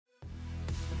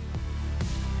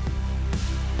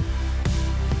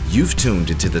You've tuned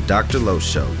into the Dr. Lowe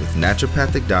Show with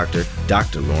naturopathic doctor,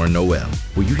 Dr. Lauren Noel,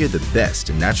 where you hear the best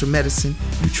in natural medicine,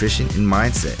 nutrition, and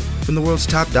mindset from the world's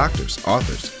top doctors,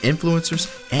 authors, influencers,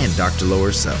 and Dr. Lowe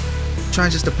herself.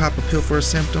 Trying just to pop a pill for a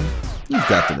symptom? You've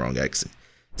got the wrong exit.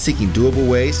 Seeking doable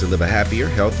ways to live a happier,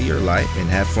 healthier life and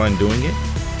have fun doing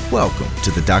it? Welcome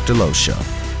to the Dr. Lowe Show.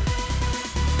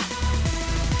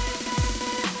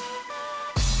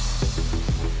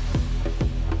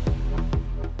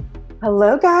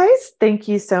 Hello, guys. Thank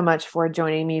you so much for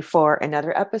joining me for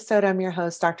another episode. I'm your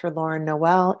host, Dr. Lauren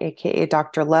Noel, aka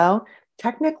Dr. Lowe.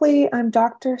 Technically, I'm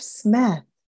Dr. Smith.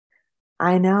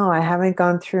 I know I haven't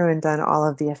gone through and done all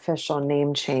of the official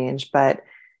name change, but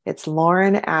it's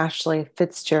Lauren Ashley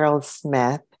Fitzgerald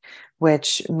Smith,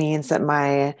 which means that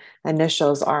my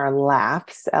initials are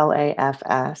LAFS,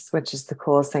 L-A-F-S, which is the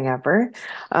coolest thing ever.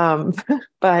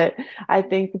 But I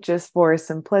think just for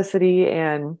simplicity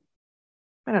and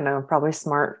I don't know, probably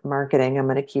smart marketing, I'm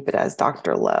going to keep it as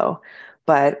Dr. Lowe.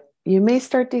 But you may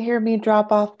start to hear me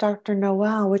drop off Dr.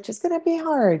 Noel, which is going to be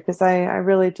hard because I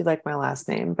really do like my last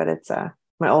name, but it's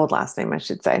my old last name, I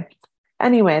should say.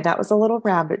 Anyway, that was a little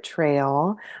rabbit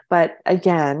trail. But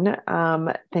again,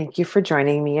 thank you for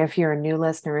joining me. If you're a new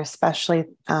listener, especially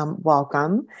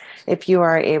welcome. If you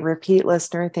are a repeat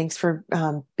listener, thanks for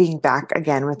being back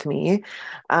again with me.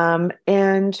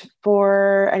 And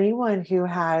for anyone who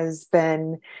has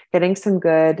been getting some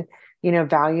good,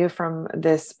 value from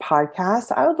this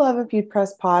podcast, I would love if you'd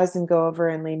press pause and go over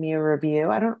and leave me a review.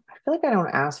 I feel like I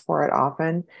don't ask for it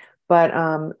often. But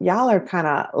y'all are kind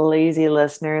of lazy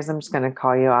listeners. I'm just going to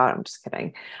call you out. I'm just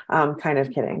kidding. Kind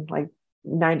of kidding, like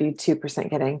 92%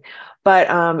 kidding.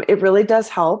 But it really does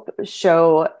help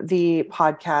show the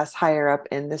podcast higher up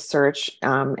in the search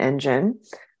engine.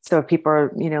 So if people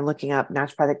are, looking up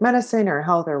naturopathic medicine or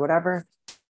health or whatever.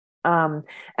 And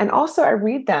also I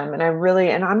read them and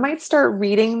I might start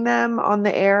reading them on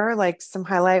the air, like some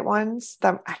highlight ones.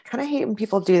 I kind of hate when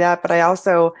people do that, but I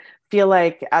also feel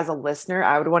like as a listener,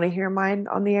 I would want to hear mine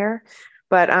on the air,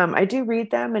 but I do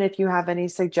read them. And if you have any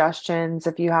suggestions,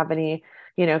 if you have any,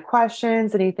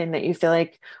 questions, anything that you feel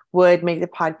like would make the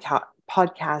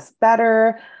podcast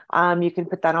better, you can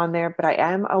put that on there. But I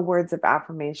am a words of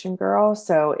affirmation girl.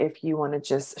 So if you want to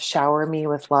just shower me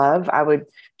with love, I would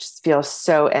just feel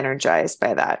so energized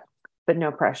by that. But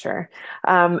no pressure.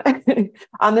 On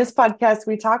this podcast,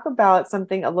 we talk about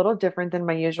something a little different than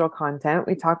my usual content.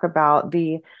 We talk about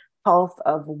the health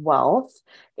of wealth.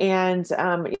 And,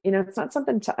 it's not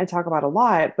something I talk about a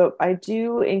lot, but I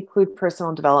do include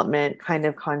personal development kind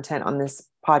of content on this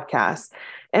podcast.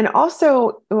 And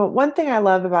also one thing I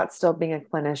love about still being a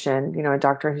clinician, a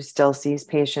doctor who still sees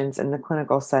patients in the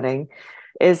clinical setting,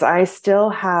 is I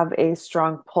still have a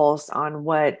strong pulse on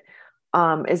what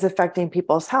is affecting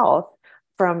people's health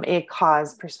from a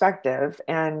cause perspective.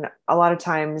 And a lot of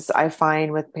times I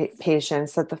find with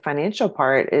patients that the financial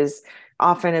part is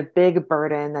often a big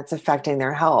burden that's affecting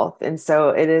their health. And so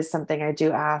it is something I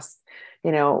do ask,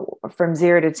 from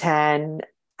 0 to 10,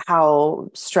 how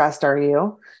stressed are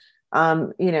you?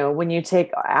 When you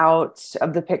take out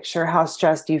of the picture, how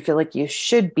stressed do you feel like you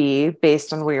should be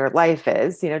based on where your life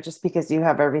is, just because you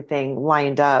have everything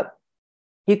lined up,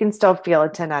 you can still feel a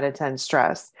 10 out of 10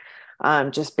 stress,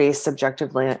 just based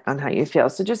subjectively on how you feel.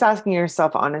 So just asking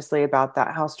yourself honestly about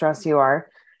that, how stressed you are.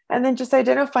 And then just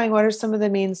identifying what are some of the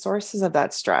main sources of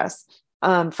that stress.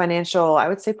 Financial, I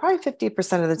would say probably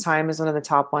 50% of the time is one of the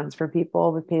top ones for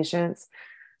people with patients.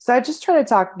 So I just try to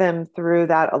talk them through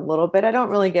that a little bit. I don't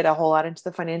really get a whole lot into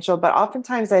the financial, but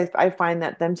oftentimes I find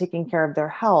that them taking care of their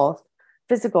health,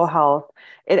 physical health,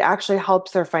 it actually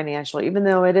helps their financial, even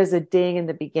though it is a ding in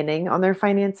the beginning on their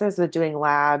finances with doing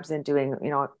labs and doing,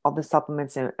 all the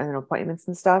supplements and appointments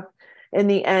and stuff. In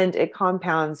the end, it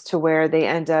compounds to where they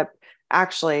end up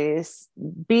actually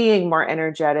being more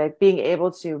energetic, being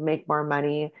able to make more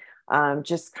money,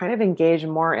 just kind of engage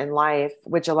more in life,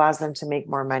 which allows them to make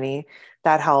more money.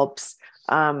 That helps,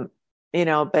 but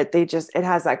it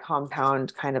has that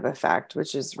compound kind of effect,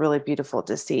 which is really beautiful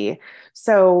to see.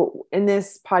 So in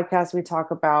this podcast, we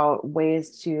talk about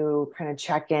ways to kind of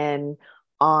check in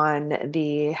on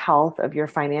the health of your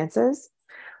finances.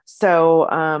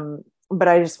 So, but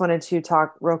I just wanted to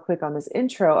talk real quick on this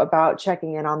intro about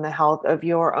checking in on the health of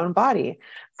your own body.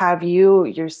 Have you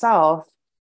yourself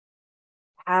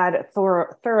had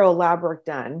thorough lab work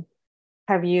done?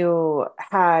 Have you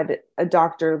had a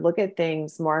doctor look at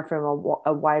things more from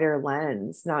a wider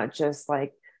lens, not just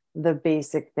like the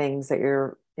basic things that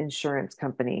your insurance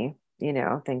company,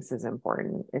 thinks is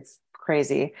important? It's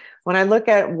crazy. When I look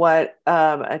at what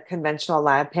a conventional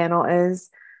lab panel is,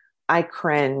 I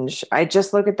cringe. I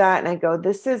just look at that and I go,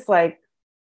 this is like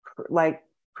like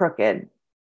crooked.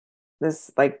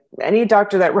 This, like any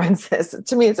doctor that runs this,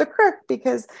 to me, it's a crook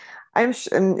because I'm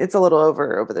sure, and it's a little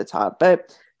over the top,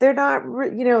 but they're not,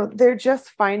 they're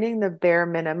just finding the bare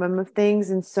minimum of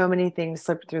things, and so many things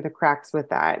slip through the cracks with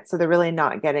that. So they're really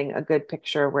not getting a good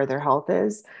picture of where their health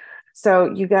is.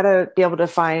 So you got to be able to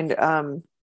find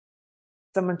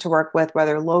someone to work with,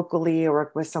 whether locally or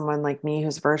work with someone like me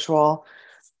who's virtual,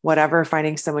 whatever,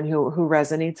 finding someone who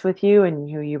resonates with you and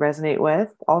who you resonate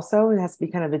with. Also, it has to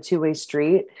be kind of a two-way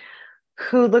street,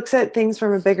 who looks at things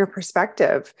from a bigger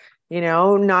perspective,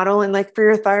 not only like for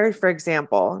your thyroid, for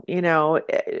example,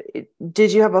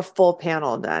 did you have a full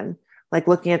panel done? Like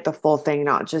looking at the full thing,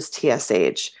 not just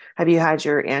TSH. Have you had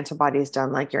your antibodies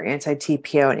done, like your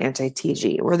anti-TPO and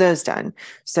anti-TG? Were those done?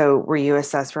 So were you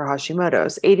assessed for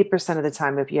Hashimoto's? 80% of the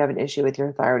time, if you have an issue with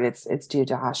your thyroid, it's due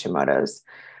to Hashimoto's.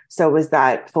 So was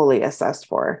that fully assessed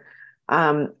for?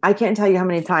 I can't tell you how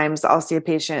many times I'll see a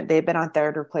patient, they've been on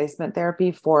thyroid replacement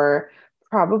therapy for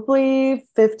probably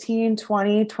 15,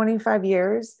 20, 25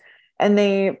 years. And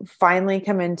they finally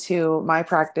come into my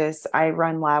practice. I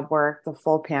run lab work, the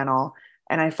full panel.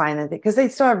 And I find that because they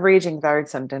still have raging thyroid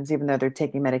symptoms, even though they're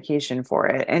taking medication for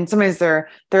it. And sometimes their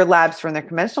labs from their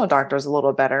conventional doctor is a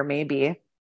little better, maybe,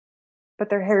 but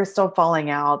their hair is still falling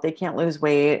out. They can't lose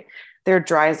weight. They're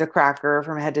dry as a cracker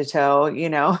from head to toe,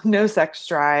 no sex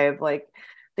drive. Like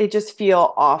they just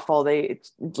feel awful. They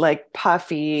like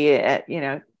puffy,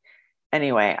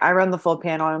 Anyway, I run the full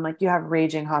panel. And I'm like, you have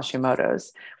raging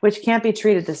Hashimoto's, which can't be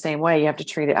treated the same way. You have to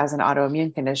treat it as an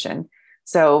autoimmune condition.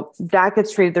 So that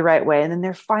gets treated the right way. And then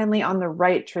they're finally on the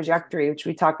right trajectory, which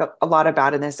we talk a lot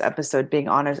about in this episode, being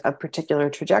on a particular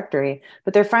trajectory,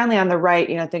 but they're finally on the right,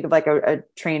 think of like a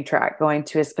train track going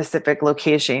to a specific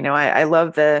location. I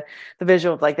love the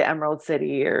visual of like the Emerald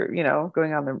City, or,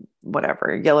 going on the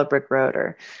whatever, yellow brick road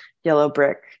or yellow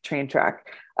brick train track.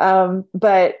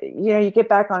 But you get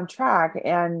back on track.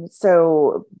 And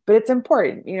so, but it's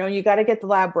important, you got to get the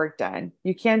lab work done.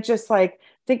 You can't just like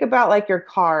think about like your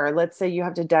car. Let's say you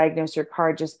have to diagnose your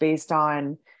car just based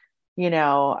on,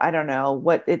 I don't know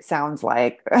what it sounds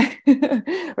like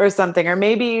or something, or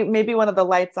maybe one of the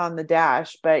lights on the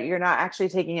dash, but you're not actually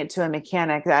taking it to a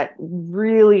mechanic that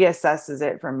really assesses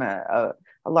it from a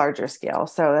larger scale.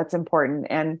 So that's important.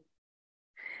 And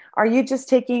are you just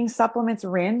taking supplements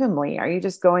randomly? Are you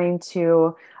just going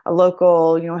to a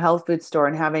local, health food store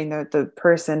and having the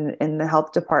person in the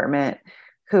health department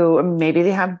who maybe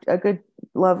they have a good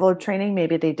level of training,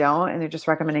 maybe they don't, and they're just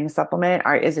recommending a supplement?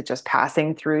 Or is it just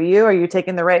passing through you? Are you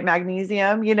taking the right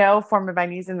magnesium, form of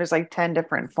magnesium? There's like 10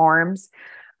 different forms.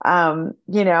 Is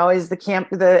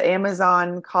the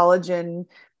Amazon collagen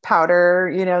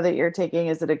powder, that you're taking,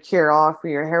 is it a cure-all for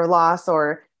your hair loss?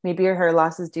 Or maybe your hair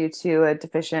loss is due to a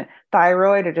deficient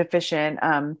thyroid or deficient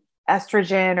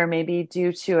estrogen, or maybe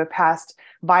due to a past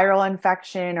viral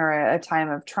infection or a time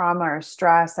of trauma or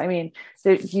stress. I mean,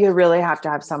 you really have to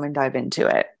have someone dive into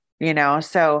it,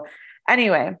 So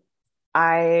anyway,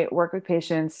 I work with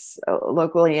patients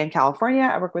locally in California.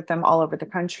 I work with them all over the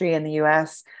country in the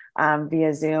US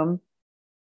via Zoom.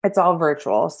 It's all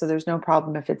virtual, so there's no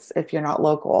problem if you're not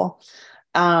local.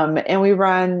 And we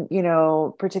run,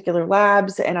 particular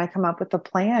labs, and I come up with a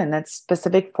plan that's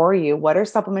specific for you. What are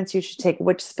supplements you should take?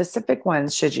 Which specific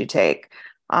ones should you take?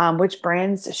 Which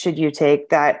brands should you take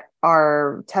that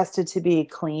are tested to be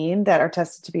clean, that are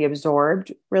tested to be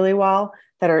absorbed really well,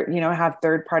 that are, have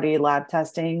third-party lab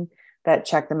testing that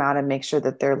check them out and make sure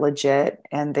that they're legit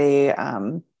and they,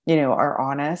 are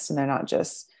honest and they're not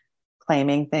just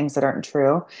claiming things that aren't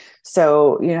true.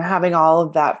 So, having all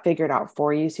of that figured out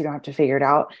for you, so you don't have to figure it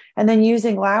out, and then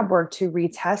using lab work to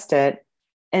retest it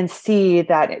and see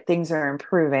that things are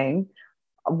improving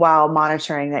while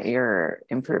monitoring that you're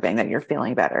improving, that you're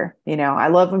feeling better. I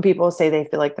love when people say they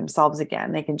feel like themselves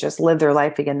again, they can just live their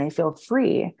life again. They feel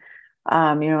free.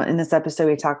 In this episode,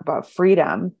 we talk about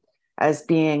freedom as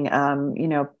being,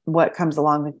 what comes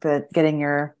along with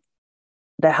getting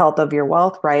the health of your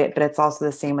wealth right, but it's also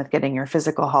the same with getting your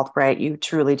physical health right. You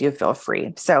truly do feel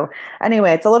free. So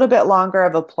anyway, it's a little bit longer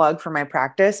of a plug for my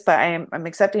practice, but I'm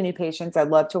accepting new patients. I'd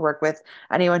love to work with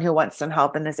anyone who wants some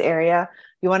help in this area.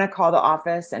 You want to call the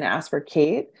office and ask for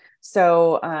Kate.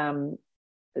 So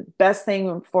best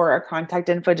thing for our contact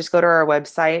info, just go to our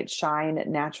website,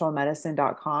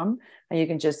 shinenaturalmedicine.com, and you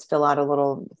can just fill out a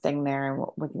little thing there and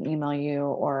we can email you,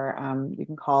 or you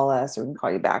can call us, or we can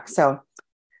call you back.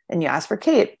 And you ask for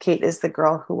Kate. Kate is the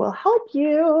girl who will help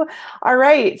you. All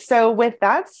right. So with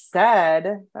that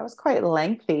said, that was quite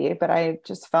lengthy, but I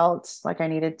just felt like I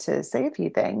needed to say a few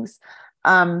things.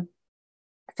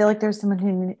 I feel like there's someone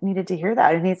who needed to hear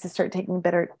that. Who needs to start taking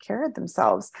better care of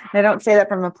themselves. And I don't say that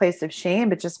from a place of shame,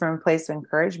 but just from a place of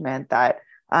encouragement that,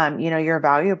 you're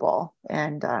valuable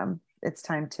and it's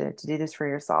time to do this for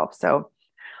yourself. So,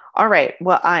 all right.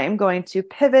 Well, I am going to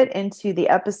pivot into the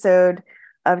episode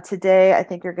of today. I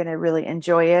think you're going to really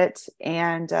enjoy it.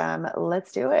 And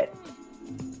let's do it.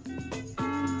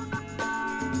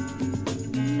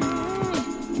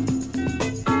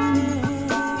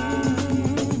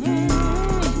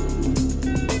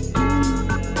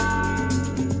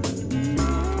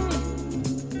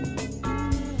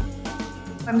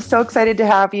 I'm so excited to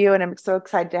have you, and I'm so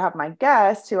excited to have my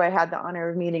guest, who I had the honor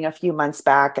of meeting a few months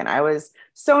back, and I was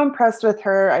so impressed with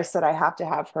her. I said I have to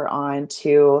have her on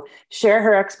to share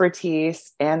her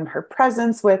expertise and her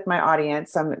presence with my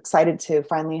audience. So I'm excited to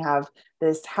finally have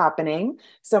this happening.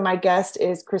 So my guest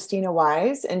is Krisstina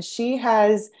Wise, and she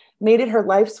has made it her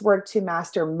life's work to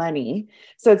master money.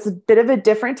 So it's a bit of a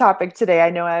different topic today. I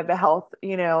know I have a health,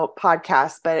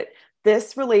 podcast, but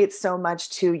this relates so much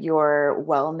to your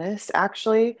wellness,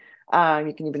 actually.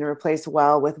 You can even replace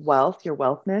well with wealth, your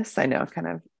wealthness. I know, kind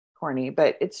of corny,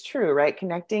 but it's true, right?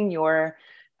 Connecting your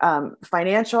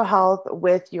financial health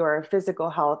with your physical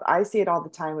health. I see it all the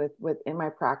time with in my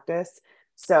practice.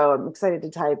 So I'm excited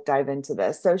to dive into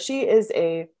this. So she is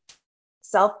a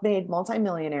self-made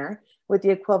multimillionaire with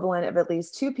the equivalent of at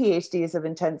least 2 PhDs of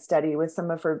intense study with some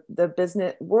of the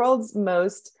business world's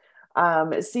most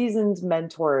seasoned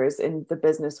mentors in the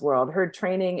business world. Her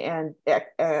training and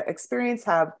experience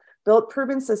have built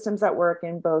proven systems that work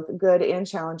in both good and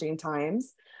challenging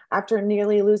times. After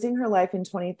nearly losing her life in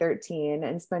 2013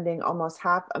 and spending almost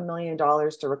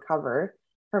 $500,000 to recover,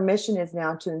 her mission is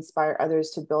now to inspire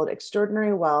others to build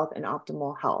extraordinary wealth and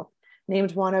optimal health.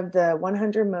 Named one of the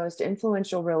 100 most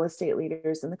influential real estate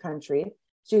leaders in the country,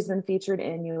 she's been featured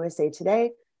in USA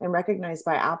Today and recognized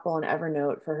by Apple and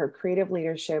Evernote for her creative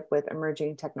leadership with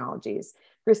emerging technologies.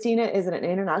 Krisstina is an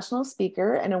international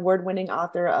speaker and award-winning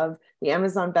author of the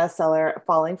Amazon bestseller,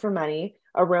 Falling for Money,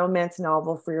 a romance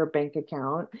novel for your bank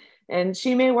account. And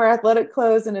she may wear athletic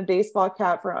clothes and a baseball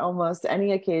cap for almost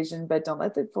any occasion, but don't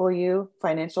let it fool you.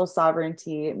 Financial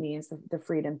sovereignty means the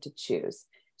freedom to choose.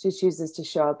 She chooses to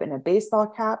show up in a baseball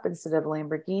cap instead of a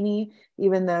Lamborghini,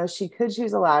 even though she could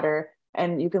choose a ladder.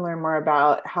 And you can learn more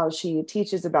about how she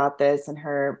teaches about this in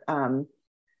her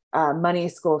money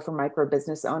school for micro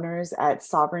business owners at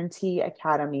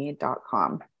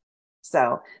sovereigntyacademy.com.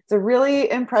 So it's a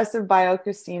really impressive bio,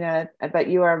 Krisstina, but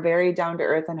you are very down to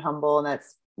earth and humble. And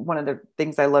that's one of the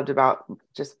things I loved about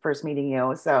just first meeting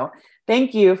you. So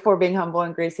thank you for being humble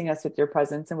and gracing us with your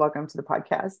presence, and welcome to the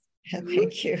podcast.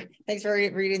 Thank you. Thanks for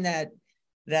reading that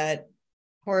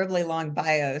horribly long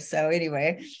bio. So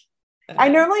anyway. I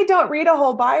normally don't read a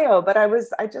whole bio, but I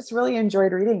just really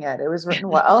enjoyed reading it. It was written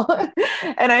well.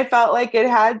 And I felt like it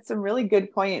had some really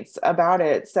good points about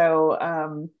it.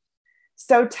 So,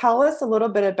 so tell us a little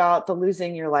bit about the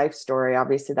losing your life story.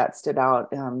 Obviously that stood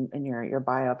out in your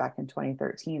bio back in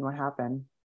 2013. What happened?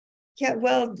 Yeah,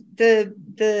 well,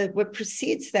 the what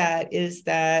precedes that is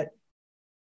that,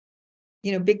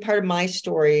 big part of my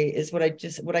story is what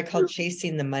I call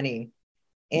chasing the money.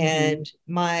 And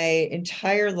my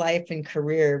entire life and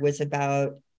career was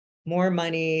about more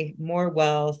money, more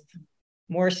wealth,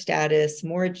 more status,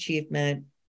 more achievement.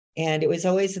 And it was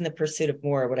always in the pursuit of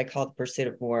more, what I call the pursuit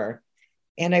of more.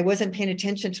 And I wasn't paying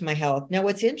attention to my health. Now,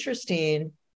 what's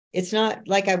interesting, it's not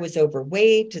like I was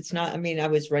overweight. I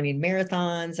was running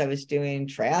marathons. I was doing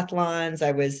triathlons.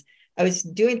 I was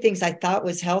doing things I thought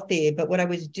was healthy, but what I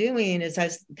was doing is I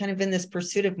was kind of in this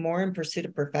pursuit of more and pursuit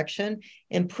of perfection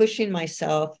and pushing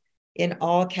myself in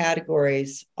all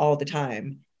categories all the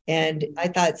time. And I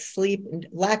thought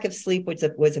lack of sleep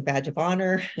was a badge of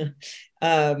honor,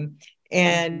 and so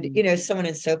on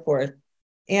and so forth.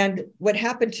 And what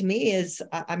happened to me is,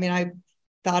 I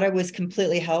thought I was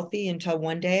completely healthy until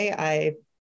one day I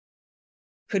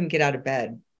couldn't get out of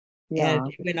bed. Yeah. And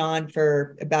it went on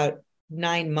for about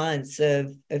 9 months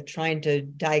of trying to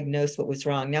diagnose what was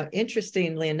wrong. Now,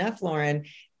 interestingly enough, Lauren,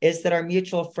 is that our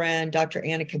mutual friend, Dr.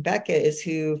 Anna Quebeca, is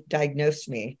who diagnosed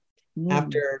me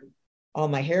after all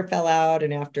my hair fell out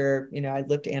and after, I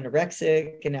looked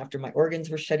anorexic and after my organs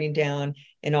were shutting down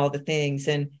and all the things.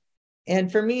 And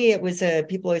for me, it was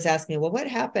people always ask me, well, what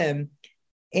happened?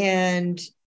 And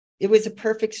it was a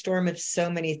perfect storm of so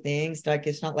many things. Like,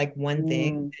 it's not like one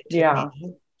thing. Yeah.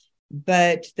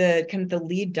 But the kind of the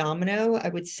lead domino, I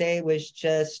would say, was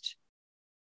just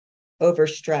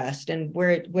overstressed. And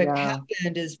what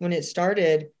happened is, when it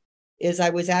started, is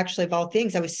I was actually, of all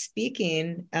things, I was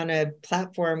speaking on a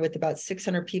platform with about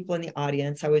 600 people in the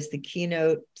audience. I was the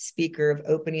keynote speaker of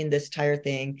opening this entire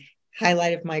thing.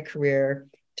 highlight of my career.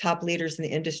 Top leaders in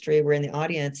the industry were in the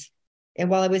audience. And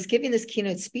while I was giving this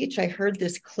keynote speech, I heard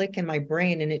this click in my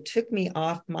brain, and it took me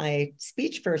off my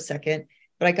speech for a second,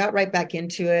 but I got right back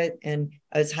into it. And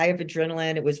I was high of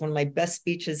adrenaline. It was one of my best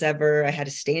speeches ever. I had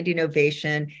a standing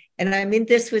ovation. And I mean,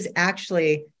 this was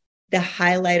actually the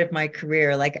highlight of my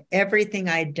career. Like everything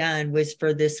I'd done was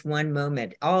for this one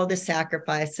moment. All the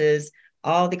sacrifices,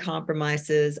 all the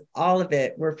compromises, all of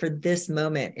it were for this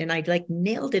moment. And I like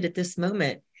nailed it at this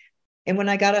moment. And when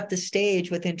I got off the stage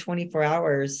within 24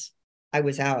 hours, I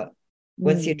was out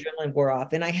once the adrenaline wore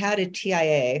off. And I had a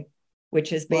TIA,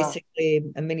 which is basically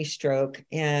a mini stroke,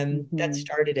 and that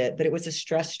started it, but it was a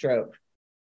stress stroke.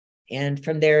 And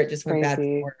from there, it just went bad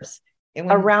for worse. And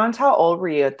around how old were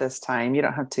you at this time? You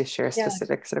don't have to share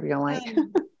specifics if you don't like.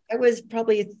 I was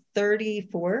probably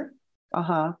 34.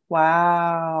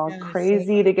 Wow. Yeah,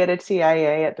 crazy to get a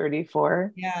TIA at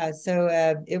 34. Yeah.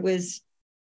 So it was.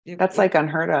 That's like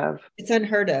unheard of. It's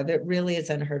unheard of. It really is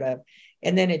unheard of.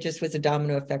 And then it just was a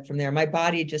domino effect from there. My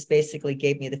body just basically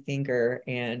gave me the finger.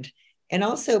 And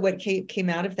also what came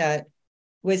out of that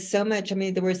was so much. I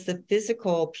mean, there was the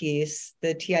physical piece.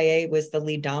 The TIA was the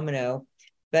lead domino,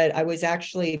 but I was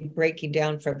actually breaking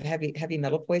down from heavy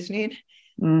metal poisoning.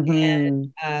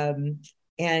 And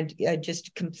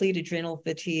just complete adrenal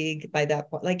fatigue by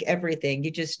that point, like everything. You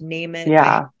just name it.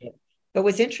 Yeah. But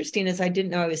what's interesting is I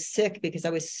didn't know I was sick because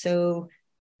I was so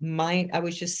mind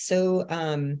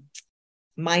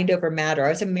over matter. I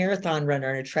was a marathon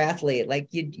runner and a triathlete. Like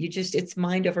you just, it's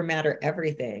mind over matter,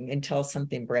 everything until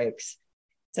something breaks.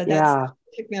 So that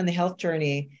took me on the health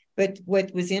journey. But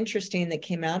what was interesting that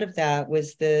came out of that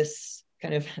was this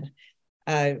kind of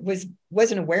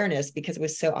wasn't awareness because it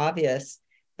was so obvious.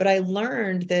 But I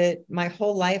learned that my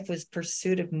whole life was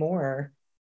pursuit of more.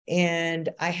 And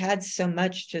I had so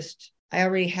much I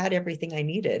already had everything I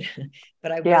needed,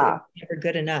 but I wasn't never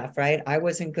good enough, right? I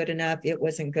wasn't good enough. It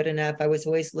wasn't good enough. I was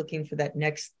always looking for that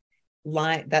next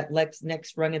line, that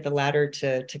next rung of the ladder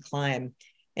to climb.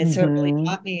 And so it really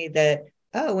taught me that,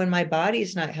 oh, when my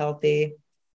body's not healthy,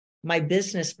 my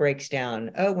business breaks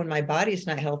down. Oh, when my body's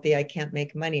not healthy, I can't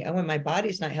make money. Oh, when my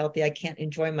body's not healthy, I can't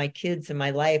enjoy my kids and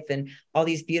my life and all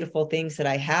these beautiful things that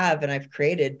I have and I've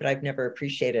created, but I've never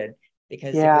appreciated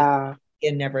because it was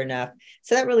never enough.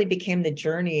 So that really became the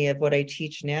journey of what I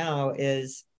teach now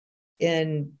is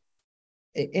and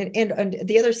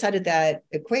the other side of that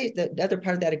equation, the other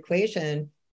part of that equation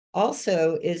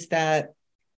also is that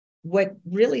what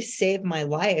really saved my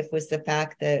life was the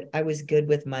fact that I was good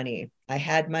with money. I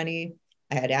had money,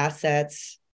 I had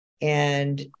assets.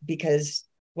 And because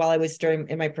while I was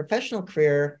in my professional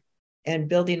career and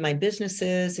building my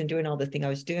businesses and doing all the thing I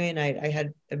was doing, I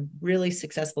had a really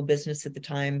successful business at the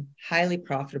time, highly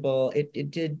profitable. It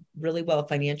did really well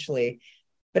financially.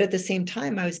 But at the same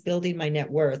time, I was building my net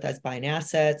worth. I was buying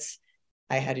assets.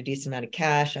 I had a decent amount of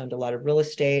cash, owned a lot of real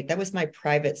estate. That was my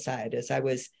private side.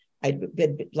 I'd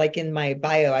been, like in my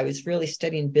bio, I was really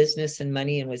studying business and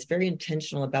money and was very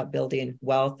intentional about building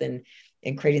wealth and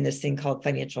creating this thing called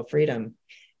financial freedom.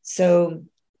 So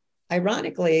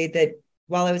ironically, that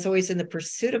while I was always in the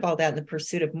pursuit of all that and the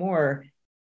pursuit of more,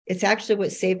 it's actually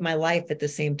what saved my life at the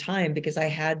same time because I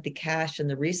had the cash and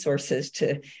the resources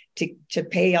to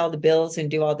pay all the bills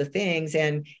and do all the things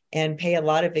and pay a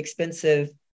lot of expensive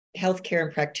healthcare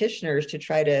and practitioners to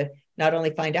try to not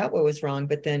only find out what was wrong,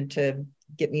 but then to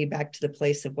get me back to the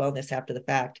place of wellness after the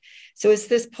fact. So it's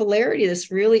this polarity,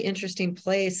 this really interesting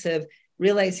place of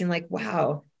realizing like,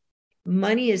 wow,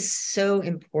 money is so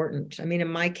important. I mean,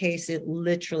 in my case, it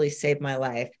literally saved my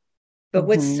life. But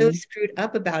what's so screwed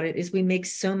up about it is we make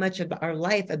so much of our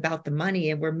life about the money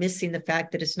and we're missing the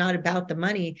fact that it's not about the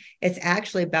money. It's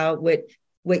actually about what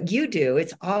you do.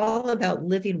 It's all about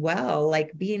living well,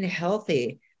 like being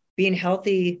healthy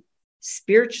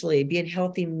spiritually, being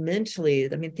healthy mentally.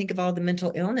 I mean, think of all the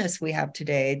mental illness we have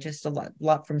today, just a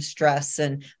lot from stress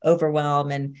and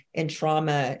overwhelm and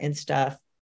trauma and stuff.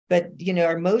 But,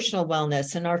 our emotional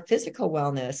wellness and our physical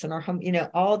wellness and our home,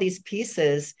 all these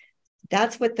pieces,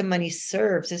 that's what the money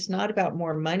serves. It's not about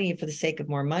more money for the sake of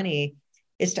more money.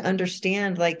 It's to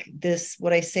understand like this,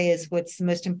 what I say is what's the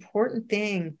most important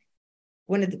thing.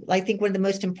 I think one of the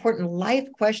most important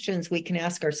life questions we can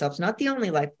ask ourselves, not the only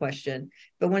life question,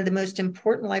 but one of the most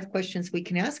important life questions we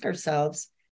can ask ourselves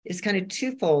is kind of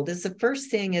twofold. Is the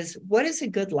first thing is, what is a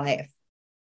good life?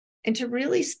 And to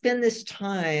really spend this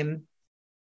time,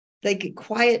 like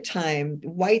quiet time,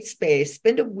 white space,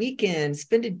 spend a weekend,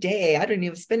 spend a day, I don't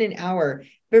know, spend an hour,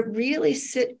 but really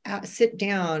sit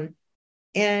down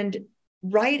and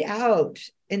write out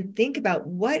and think about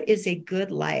what is a good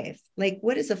life? Like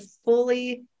what is a full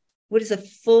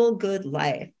good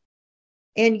life?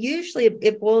 And usually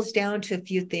it boils down to a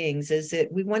few things, is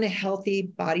that we want a healthy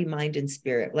body, mind, and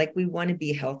spirit. Like, we want to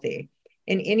be healthy.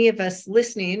 And any of us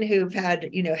listening who've had,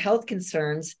 health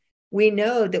concerns, we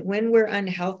know that when we're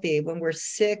unhealthy, when we're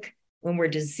sick, when we're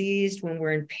diseased, when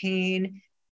we're in pain,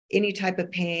 any type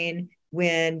of pain,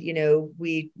 when,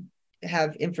 we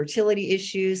have infertility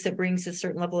issues that brings a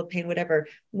certain level of pain, whatever,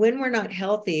 when we're not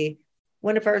healthy,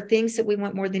 one of our things that we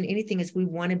want more than anything is we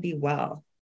want to be well.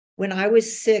 When I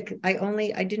was sick,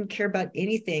 I didn't care about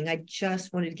anything. I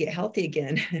just wanted to get healthy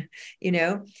again,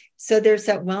 So there's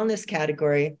that wellness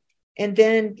category. And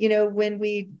then, when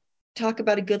we talk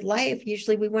about a good life,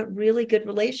 usually we want really good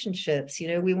relationships.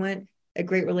 We want a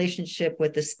great relationship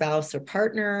with a spouse or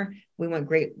partner. We want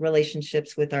great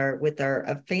relationships with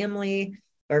our family,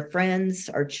 our friends,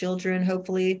 our children,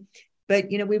 hopefully. But,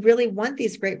 we really want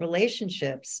these great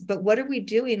relationships. But what are we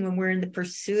doing when we're in the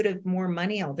pursuit of more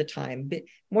money all the time? But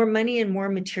more money and more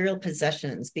material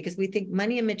possessions, because we think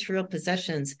money and material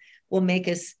possessions will make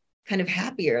us kind of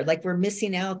happier. Like, we're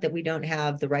missing out that we don't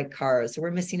have the right cars, or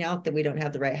we're missing out that we don't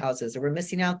have the right houses, or we're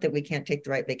missing out that we can't take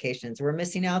the right vacations, or we're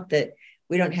missing out that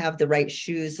we don't have the right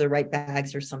shoes, the right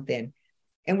bags, or something.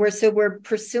 And we're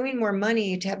pursuing more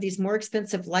money to have these more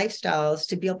expensive lifestyles,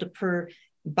 to be able to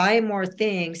buy more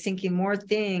things, thinking more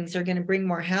things are going to bring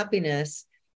more happiness,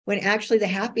 when actually the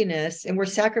happiness, and we're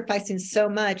sacrificing so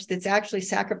much that's actually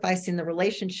sacrificing the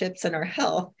relationships and our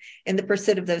health in the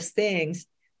pursuit of those things.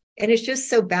 And it's just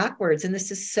so backwards. And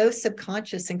this is so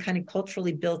subconscious and kind of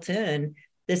culturally built in,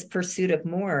 this pursuit of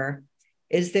more,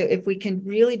 is that if we can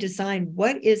really design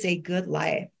what is a good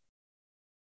life,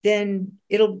 then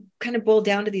it'll kind of boil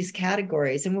down to these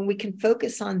categories. And when we can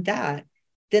focus on that,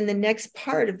 then the next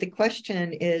part of the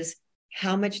question is,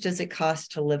 how much does it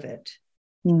cost to live it?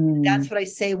 That's what I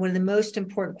say. One of the most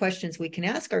important questions we can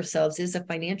ask ourselves is a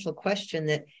financial question,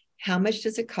 that how much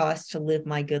does it cost to live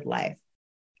my good life?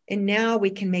 And now we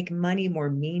can make money more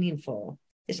meaningful.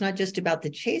 It's not just about the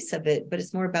chase of it, but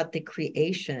it's more about the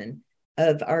creation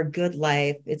of our good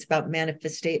life. It's about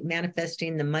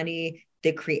manifesting the money,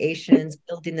 the creations,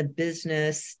 building the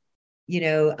business, being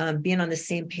on the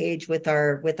same page with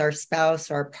our spouse,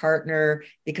 our partner,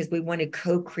 because we want to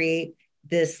co-create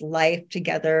this life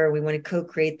together. We want to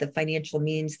co-create the financial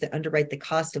means that underwrite the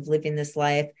cost of living this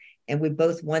life. And we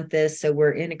both want this. So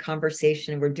we're in a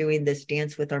conversation and we're doing this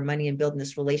dance with our money and building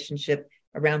this relationship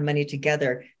around money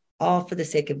together, all for the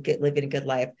sake of living a good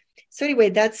life. So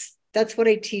anyway, that's what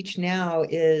I teach now,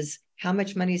 is how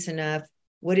much money is enough?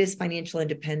 What is financial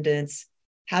independence?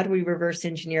 How do we reverse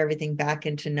engineer everything back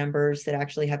into numbers that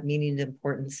actually have meaning and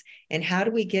importance? And how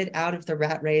do we get out of the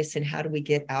rat race? And how do we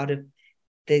get out of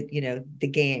the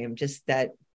game, just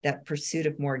that pursuit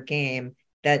of more game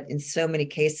that in so many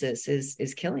cases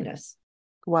is killing us?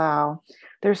 Wow.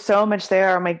 There's so much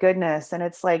there. Oh my goodness. And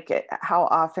it's like, how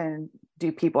often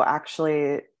do people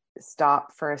actually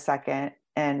stop for a second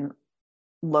and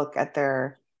look at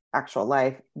their actual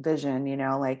life vision?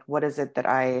 Like, what is it that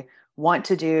I want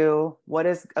to do? What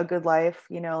is a good life?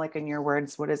 Like, in your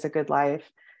words, what is a good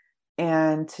life?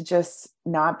 And to just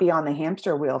not be on the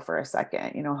hamster wheel for a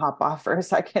second, hop off for a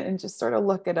second and just sort of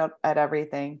look at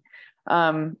everything.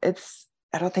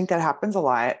 I don't think that happens a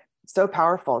lot. It's so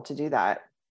powerful to do that.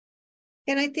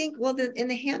 And I think, well, in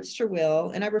the hamster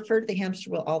wheel, and I refer to the hamster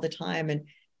wheel all the time. And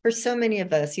for so many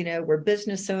of us, we're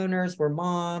business owners, we're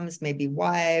moms, maybe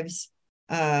wives,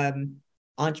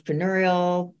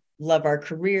 entrepreneurial, love our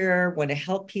career, want to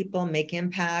help people, make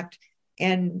impact.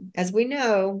 And as we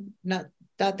know, not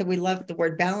that we love the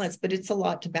word balance, but it's a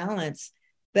lot to balance.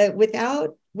 But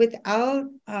without our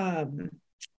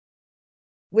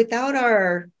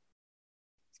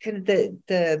kind of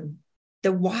the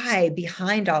why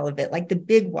behind all of it, like the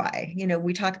big why,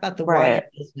 we talk about the why in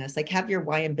business, like have your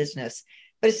why in business,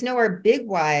 but it's our big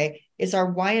why is our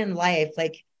why in life.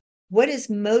 Like, what is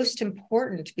most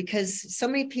important? Because so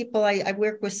many people, I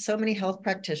work with so many health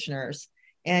practitioners,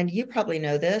 and you probably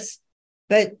know this,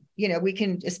 but we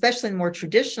can, especially in the more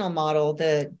traditional model,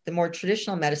 the more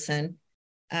traditional medicine.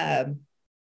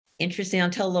 Interesting. I'll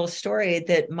tell a little story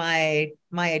that my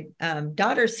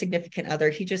daughter's significant other,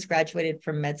 he just graduated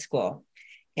from med school,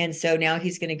 and so now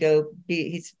he's going to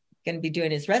be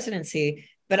doing his residency.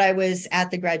 But I was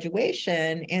at the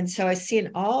graduation, and so I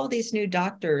seen all these new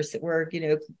doctors that were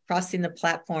crossing the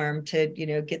platform to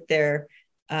get their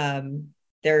thing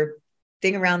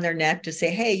around their neck to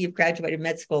say, "Hey, you've graduated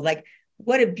med school." Like,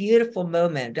 what a beautiful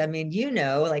moment. I mean,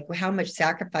 like how much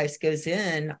sacrifice goes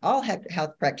in. All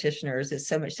health practitioners, is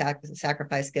so much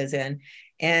sacrifice goes in.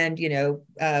 And,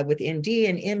 with ND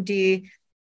and MD,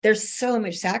 there's so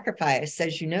much sacrifice,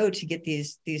 as to get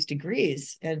these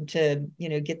degrees and to,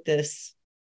 get this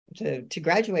to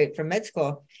graduate from med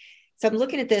school. So I'm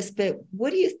looking at this, but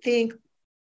what do you think,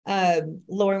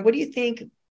 Lauren, what do you think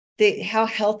how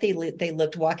healthy they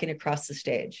looked walking across the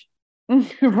stage?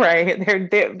 Right.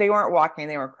 They weren't walking,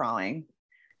 they were crawling.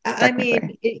 I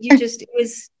mean, it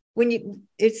was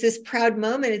it's this proud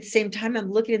moment. At the same time,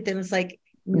 I'm looking at them, it's like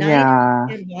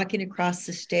 90% walking across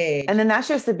the stage. And then that's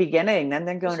just the beginning. Then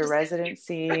they're going to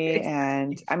residency. Right.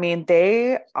 And I mean,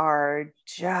 they are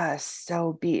just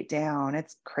so beat down.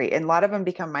 It's great. And a lot of them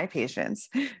become my patients.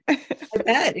 I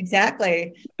bet,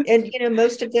 exactly. And,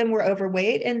 most of them were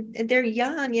overweight and they're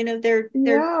young, they're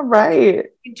right.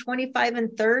 25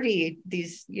 and 30.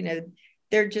 These,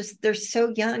 they're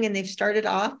so young and they've started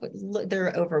off,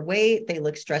 they're overweight, they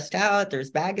look stressed out, there's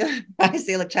bag eyes,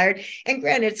 they look tired. And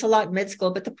granted, it's a lot in med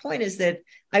school, but the point is that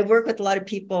I work with a lot of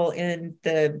people in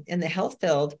the health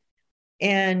field,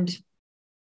 and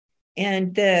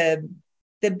the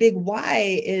big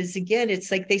why is, again,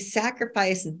 it's like they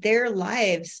sacrifice their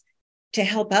lives to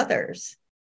help others,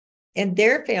 and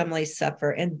their families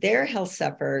suffer and their health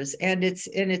suffers. And it's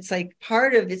like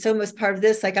it's almost part of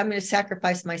this, like, I'm going to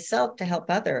sacrifice myself to help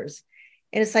others.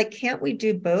 And it's like, can't we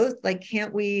do both? Like,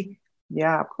 can't we?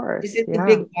 Yeah, of course. Is it the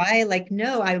big why? Like,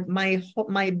 no, my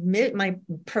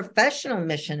professional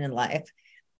mission in life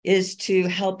is to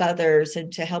help others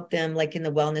and to help them, like in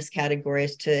the wellness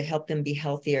categories, to help them be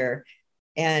healthier,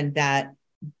 and that,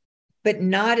 but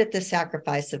not at the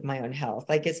sacrifice of my own health.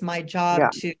 Like, it's my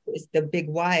job is the big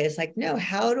why is like, no,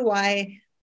 how do I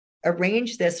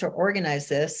arrange this or organize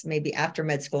this, maybe after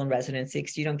med school and residency,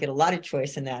 because you don't get a lot of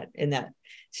choice in that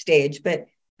stage. But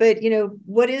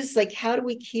what is, like, how do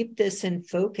we keep this in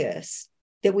focus,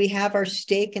 that we have our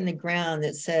stake in the ground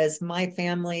that says my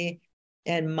family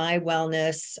and my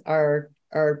wellness are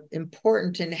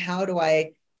important, and how do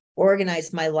I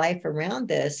organize my life around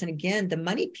this? And again, the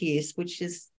money piece, which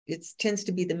is, it tends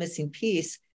to be the missing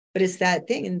piece, but it's that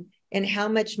thing. And how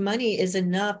much money is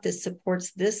enough that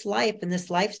supports this life and this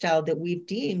lifestyle that we've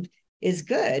deemed is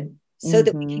good, so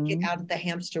that we can get out of the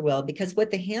hamster wheel. Because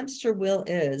what the hamster wheel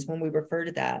is, when we refer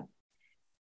to that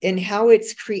and how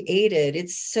it's created,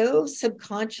 it's so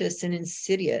subconscious and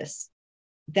insidious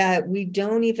that we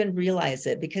don't even realize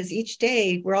it, because each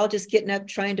day we're all just getting up,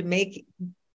 trying to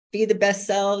be the best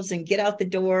selves and get out the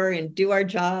door and do our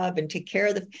job and take care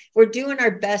of we're doing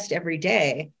our best every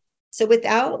day. So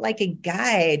without, like, a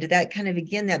guide, that kind of,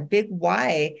 again, that big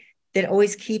why that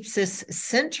always keeps us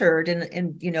centered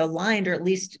and aligned, or at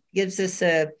least gives us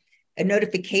a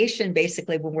notification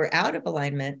basically when we're out of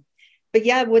alignment. But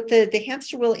yeah, what the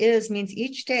hamster wheel means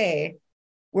each day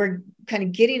we're kind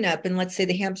of getting up, and let's say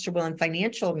the hamster wheel in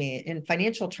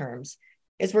financial terms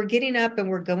is we're getting up and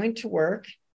we're going to work,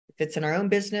 if it's in our own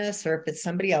business or if it's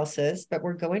somebody else's, but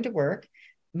we're going to work.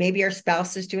 Maybe our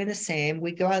spouse is doing the same.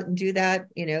 We go out and do that,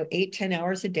 8-10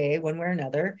 hours a day, one way or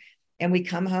another. And we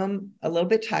come home a little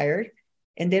bit tired.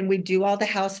 And then we do all the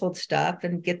household stuff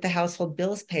and get the household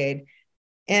bills paid.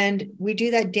 And we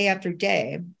do that day after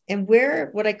day. And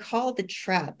what I call the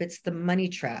trap, it's the money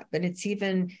trap. And it's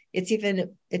even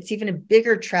a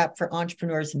bigger trap for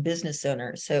entrepreneurs and business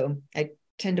owners. So I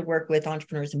tend to work with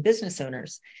entrepreneurs and business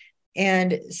owners.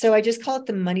 And so I just call it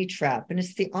the money trap. And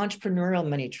it's the entrepreneurial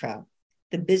money trap,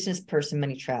 the business person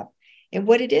money trap. And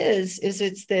what it is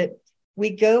it's that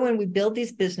we go and we build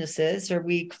these businesses, or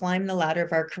we climb the ladder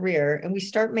of our career, and we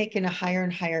start making a higher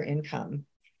and higher income.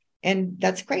 And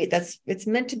that's great. It's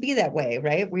meant to be that way,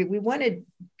 right? We want to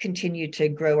continue to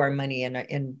grow our money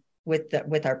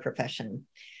with our profession.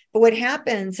 But what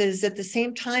happens is, at the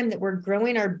same time that we're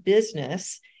growing our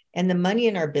business and the money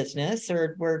in our business,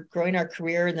 or we're growing our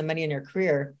career and the money in our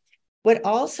career, what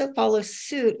also follows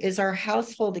suit is our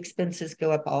household expenses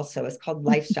go up also. It's called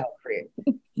lifestyle creep.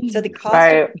 So the cost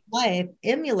of life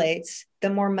emulates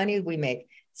the more money we make.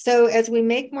 So as we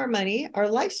make more money, our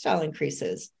lifestyle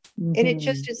increases. And it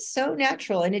just is so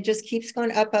natural, and it just keeps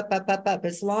going up, up, up, up, up.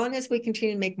 As long as we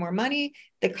continue to make more money,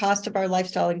 the cost of our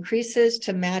lifestyle increases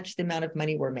to match the amount of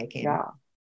money we're making. Yeah.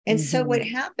 And so what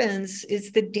happens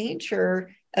is, the danger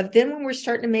of then, when we're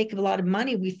starting to make a lot of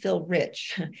money, we feel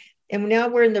rich. And now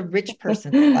we're in the rich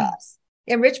person's class.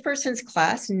 And rich person's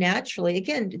class, naturally,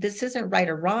 again, this isn't right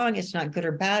or wrong. It's not good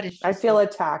or bad. I feel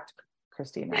attacked,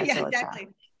 Krisstina. Yeah, exactly.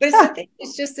 But it's the thing.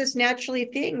 It's just this naturally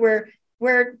thing where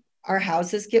our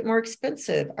houses get more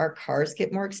expensive, our cars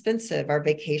get more expensive, our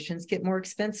vacations get more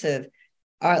expensive,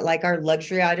 our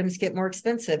luxury items get more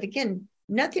expensive. Again,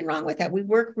 nothing wrong with that. We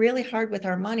work really hard with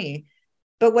our money.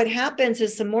 But what happens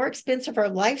is, the more expensive our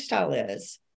lifestyle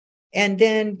is, And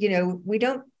then, we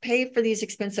don't pay for these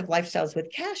expensive lifestyles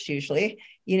with cash usually.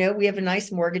 We have a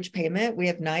nice mortgage payment. We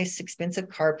have nice expensive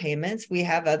car payments. We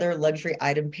have other luxury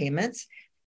item payments.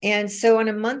 And so on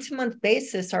a month-to-month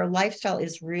basis, our lifestyle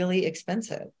is really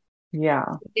expensive. Yeah.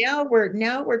 Now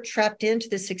we're trapped into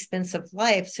this expensive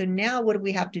life. So now what do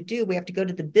we have to do? We have to go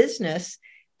to the business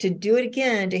to do it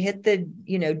again, to hit the,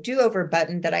 do-over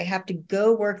button, that I have to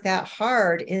go work that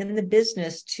hard in the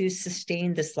business to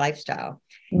sustain this lifestyle.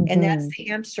 And that's the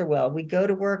hamster wheel. We go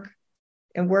to work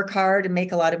and work hard and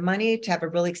make a lot of money to have a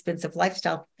really expensive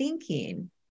lifestyle,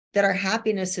 thinking that our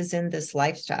happiness is in this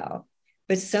lifestyle.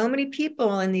 But so many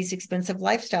people in these expensive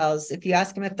lifestyles, if you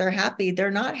ask them if they're happy, they're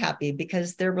not happy,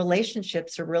 because their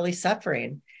relationships are really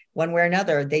suffering one way or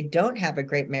another. They don't have a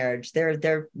great marriage.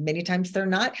 They're many times they're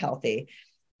not healthy.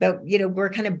 But,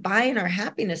 we're kind of buying our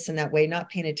happiness in that way, not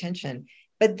paying attention.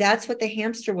 But that's what the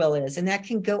hamster wheel is. And that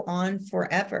can go on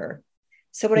forever.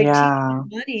 So what I teach in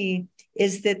money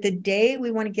is that the day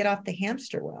we want to get off the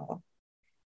hamster wheel,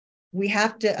 we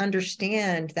have to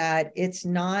understand that it's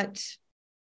not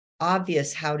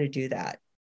obvious how to do that.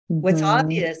 What's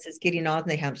obvious is getting on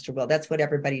the hamster wheel. That's what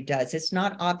everybody does. It's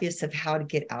not obvious of how to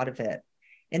get out of it.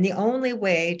 And the only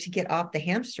way to get off the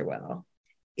hamster wheel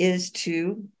is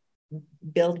to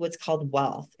build what's called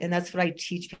wealth. And that's what I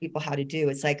teach people how to do.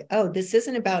 It's like, oh, this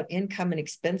isn't about income and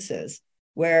expenses,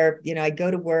 where, I go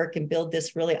to work and build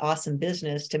this really awesome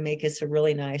business to make us a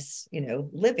really nice,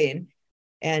 living,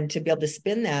 and to be able to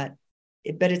spend that.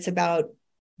 But it's about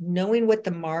knowing what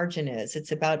the margin is.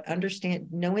 It's about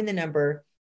knowing the number,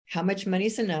 how much money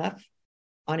is enough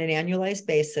on an annualized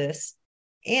basis,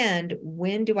 and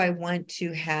when do I want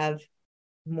to have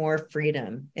more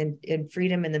freedom, and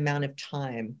freedom in the amount of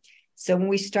time. So when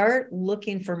we start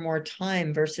looking for more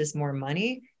time versus more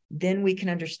money, then we can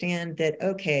understand that,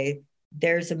 okay,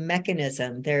 there's a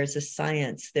mechanism, there's a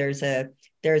science, there's a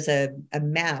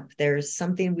map, there's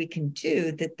something we can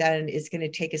do that then is going to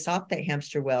take us off that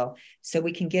hamster wheel, so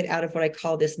we can get out of what I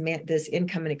call this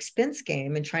income and expense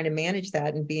game, and trying to manage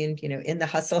that, and being, in the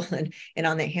hustle and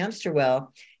on the hamster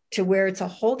wheel, to where it's a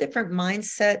whole different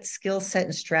mindset, skill set,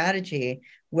 and strategy,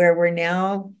 where we're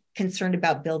now concerned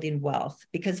about building wealth,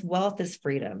 because wealth is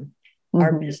freedom.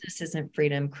 Our business isn't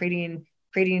freedom.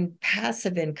 Creating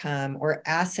passive income or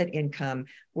asset income.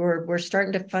 We're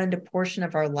starting to fund a portion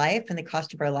of our life and the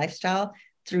cost of our lifestyle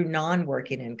through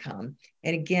non-working income.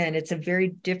 And again, it's a very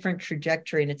different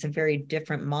trajectory, and it's a very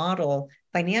different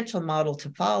financial model to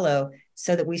follow,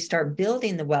 so that we start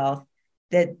building the wealth,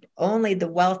 that only the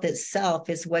wealth itself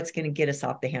is what's going to get us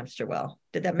off the hamster wheel.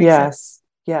 Did that make sense?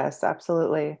 Yes,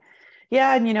 absolutely.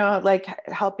 Yeah. And, like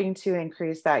helping to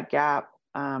increase that gap,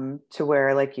 to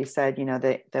where, like you said,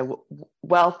 the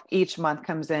wealth each month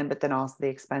comes in, but then also the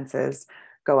expenses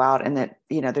go out, and that,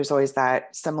 there's always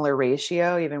that similar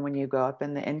ratio, even when you go up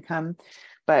in the income.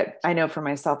 But I know for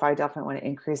myself, I definitely want to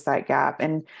increase that gap.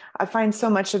 And I find so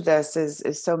much of this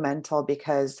is so mental,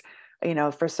 because,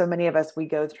 for so many of us, we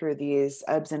go through these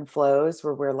ebbs and flows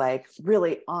where we're like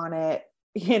really on it,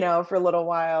 for a little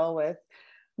while with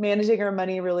managing our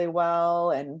money really well,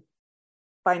 and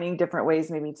finding different ways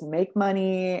maybe to make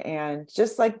money, and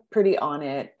just like pretty on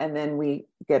it. And then we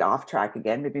get off track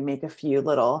again, maybe make a few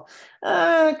little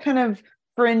kind of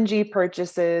fringy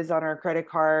purchases on our credit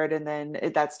card. And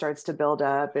then that starts to build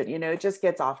up, and, it just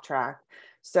gets off track.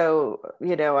 So,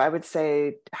 I would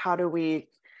say, how do we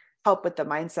help with the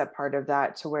mindset part of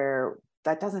that, to where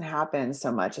that doesn't happen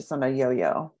so much? It's not a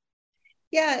yo-yo.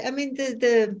 Yeah. I mean,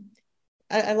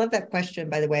 I love that question,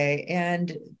 by the way.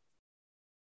 And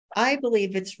I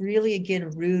believe it's really, again,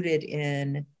 rooted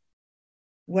in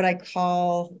what I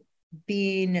call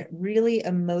being really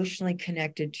emotionally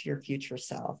connected to your future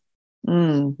self.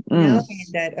 Knowing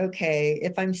that, okay,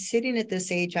 if I'm sitting at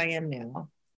this age I am now,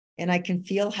 and I can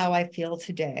feel how I feel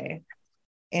today,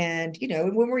 and,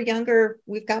 when we're younger,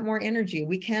 we've got more energy.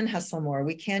 We can hustle more.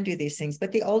 We can do these things.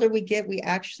 But the older we get, we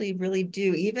actually really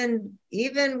do.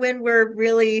 Even when we're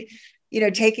really,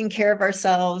 taking care of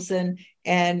ourselves and,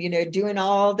 doing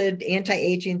all the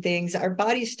anti-aging things, our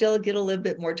bodies still get a little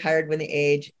bit more tired when they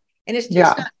age. And it's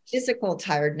just not physical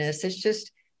tiredness. It's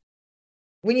just,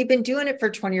 when you've been doing it for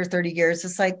 20 or 30 years,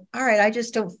 it's like, all right, I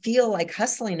just don't feel like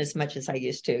hustling as much as I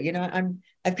used to.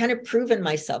 I've kind of proven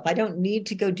myself. I don't need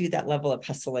to go do that level of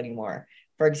hustle anymore,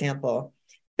 for example.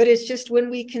 But it's just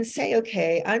when we can say,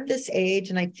 okay, I'm this age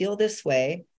and I feel this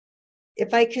way.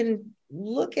 If I can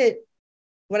look at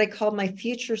what I call my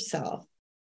future self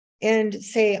and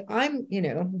say, I'm,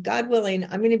 God willing,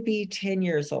 I'm going to be 10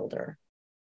 years older.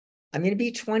 I'm going to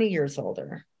be 20 years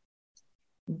older.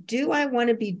 do I want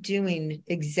to be doing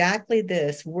exactly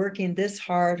this, working this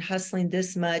hard, hustling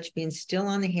this much, being still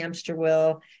on the hamster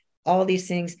wheel, all these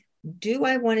things? Do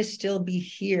I want to still be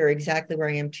here exactly where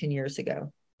I am 10 years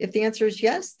ago? If the answer is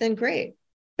yes, then great.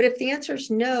 But if the answer is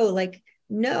no, like,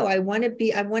 no, I want to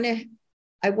be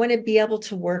able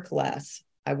to work less.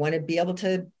 I want to be able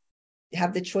to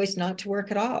have the choice not to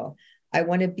work at all. I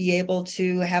want to be able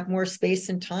to have more space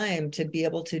and time to be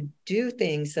able to do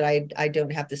things that I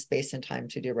don't have the space and time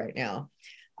to do right now.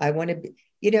 I want to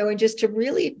be, and just to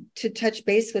really to touch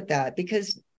base with that,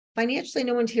 because financially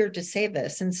no one's here to save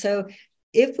us. And so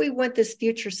if we want this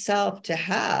future self to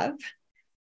have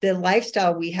the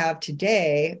lifestyle we have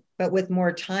today, but with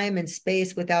more time and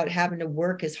space without having to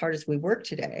work as hard as we work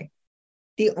today,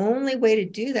 the only way to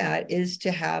do that is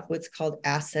to have what's called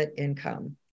asset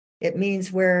income. It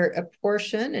means where a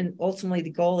portion, and ultimately the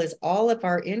goal is all of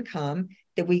our income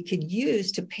that we could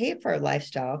use to pay for our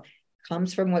lifestyle,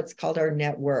 comes from what's called our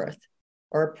net worth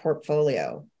or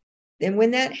portfolio. And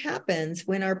when that happens,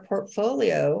 when our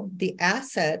portfolio, the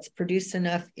assets produce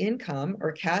enough income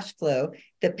or cash flow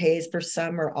that pays for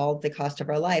some or all of the cost of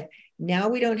our life, now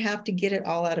we don't have to get it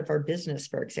all out of our business,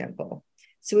 for example.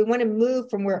 So we want to move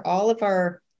from where all of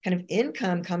our kind of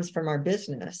income comes from our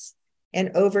business.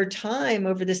 And over time,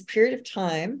 over this period of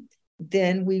time,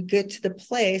 then we get to the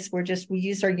place where we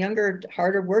use our younger,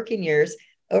 harder working years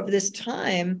over this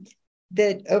time,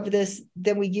 then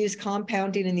we use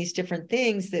compounding and these different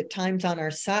things that time's on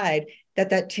our side,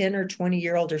 that 10 or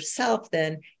 20-year-old self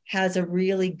then has a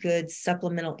really good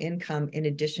supplemental income in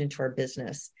addition to our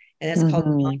business. And that's called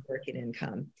non-working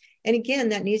income. And again,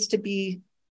 that needs to be,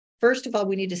 first of all,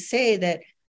 we need to say that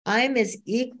I'm as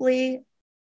equally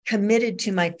committed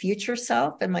to my future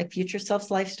self and my future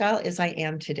self's lifestyle as I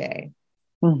am today.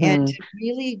 And to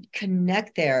really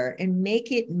connect there and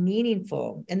make it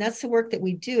meaningful. And that's the work that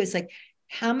we do, is like,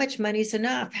 how much money is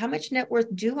enough? How much net worth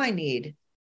do I need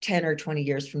 10 or 20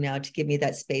 years from now to give me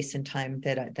that space and time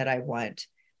that I want,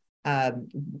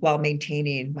 while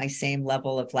maintaining my same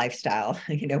level of lifestyle,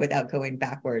 without going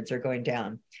backwards or going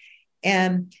down?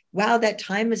 And wow, that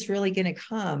time is really going to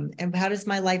come. And how does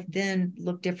my life then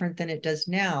look different than it does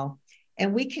now?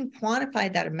 And we can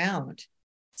quantify that amount.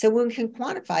 So when we can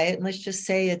quantify it, and let's just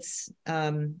say it's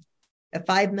a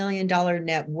 $5 million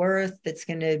net worth that's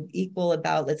going to equal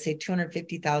about, let's say,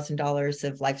 $250,000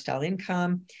 of lifestyle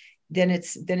income, then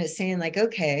it's saying like,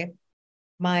 okay,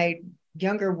 my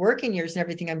younger working years and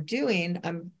everything I'm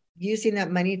using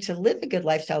that money to live a good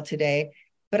lifestyle today,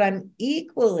 but I'm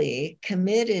equally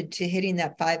committed to hitting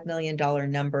that $5 million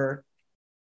number,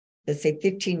 let's say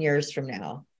 15 years from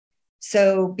now.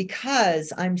 So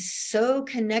because I'm so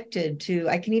connected to,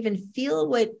 I can even feel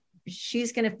what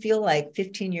she's going to feel like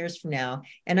 15 years from now.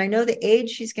 And I know the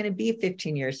age she's going to be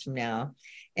 15 years from now.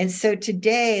 And so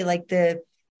today, to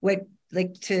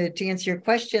answer your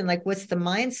question, like, what's the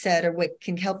mindset or what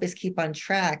can help us keep on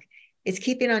track? It's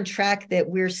keeping on track that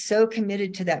we're so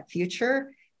committed to that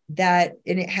future and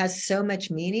it has so much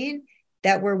meaning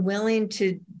that we're willing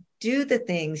to do the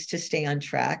things to stay on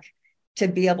track, to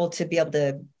be able to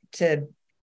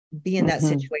be in that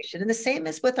situation. And the same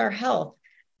is with our health.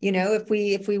 If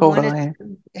we want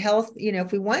health,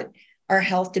 if we want our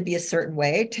health to be a certain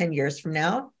way 10 years from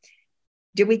now,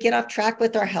 do we get off track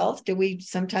with our health? Do we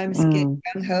sometimes get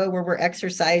gung-ho where we're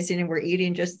exercising and we're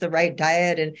eating just the right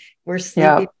diet and we're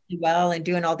sleeping well and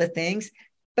doing all the things?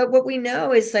 But what we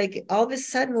know is, like, all of a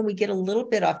sudden when we get a little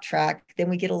bit off track, then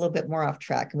we get a little bit more off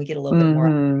track and we get a little bit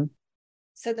more.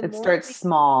 So it starts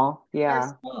small.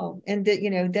 Yeah. Small, and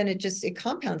then it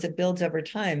compounds, it builds over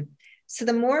time. So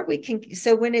the more we can,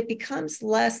 so when it becomes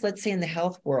less, let's say in the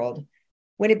health world,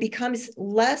 when it becomes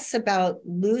less about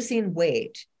losing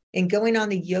weight and going on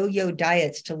the yo-yo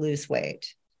diets to lose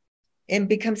weight, and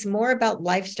becomes more about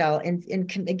lifestyle and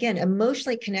again,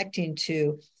 emotionally connecting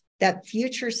to that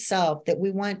future self that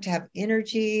we want to have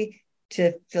energy,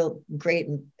 to feel great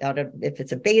out of, if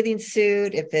it's a bathing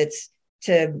suit, if it's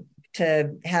to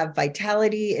have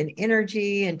vitality and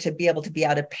energy, and to be able to be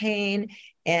out of pain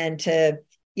and to,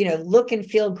 look and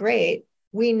feel great.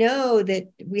 We know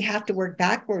that we have to work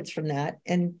backwards from that.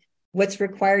 And what's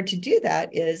required to do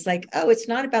that is like, it's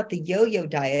not about the yo-yo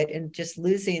diet and just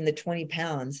losing the 20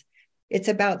 pounds. It's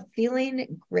about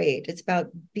feeling great. It's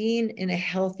about being in a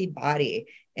healthy body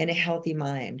and a healthy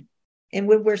mind. And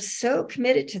when we're so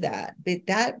committed to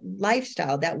that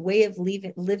lifestyle, that way of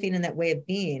living and that way of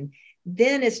being,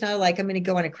 then it's not like I'm going to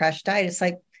go on a crash diet. It's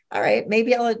like, all right,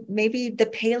 maybe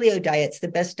the paleo diet's the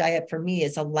best diet for me,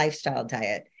 is a lifestyle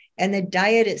diet. And the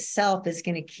diet itself is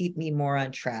going to keep me more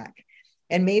on track.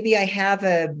 And maybe I have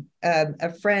a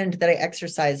friend that I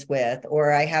exercise with,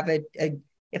 or I have a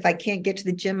If I can't get to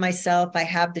the gym myself, I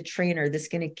have the trainer that's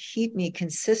going to keep me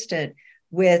consistent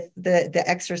with the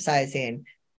exercising.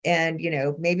 And,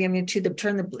 maybe I'm going to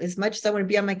turn as much as I want to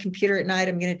be on my computer at night,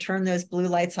 I'm going to turn those blue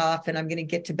lights off and I'm going to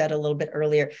get to bed a little bit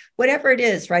earlier, whatever it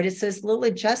is, right? It's those little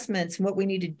adjustments and what we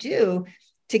need to do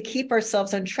to keep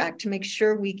ourselves on track, to make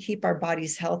sure we keep our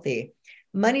bodies healthy.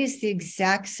 Money is the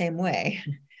exact same way.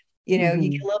 You get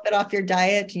a little bit off your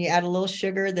diet and you add a little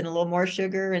sugar, then a little more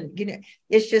sugar. And,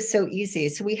 it's just so easy.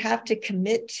 So we have to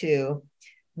commit to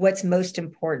what's most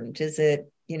important. Is it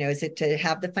to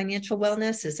have the financial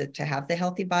wellness? Is it to have the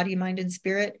healthy body, mind, and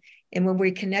spirit? And when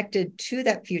we're connected to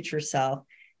that future self,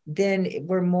 then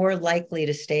we're more likely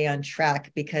to stay on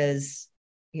track, because,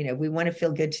 we want to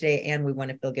feel good today and we want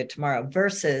to feel good tomorrow,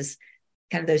 versus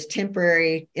kind of those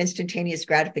temporary, instantaneous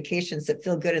gratifications that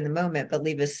feel good in the moment, but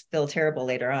leave us feel terrible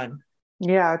later on.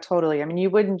 Yeah, totally. I mean, you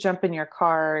wouldn't jump in your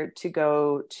car to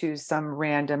go to some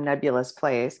random nebulous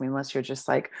place. I mean, unless you're just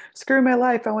like, screw my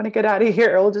life, I want to get out of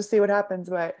here. We'll just see what happens.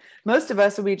 But most of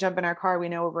us, when we jump in our car, we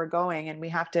know where we're going, and we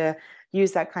have to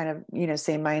use that kind of,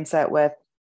 same mindset with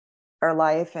our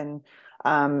life. And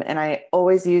I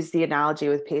always use the analogy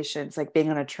with patients, like being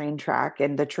on a train track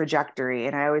and the trajectory.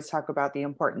 And I always talk about the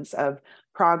importance of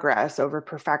progress over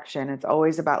perfection. It's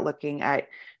always about looking at,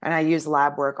 and I use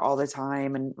lab work all the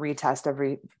time and retest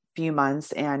every few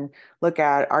months and look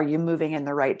at, are you moving in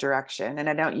the right direction? And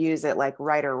I don't use it like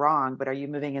right or wrong, but are you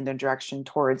moving in the direction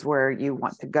towards where you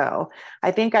want to go?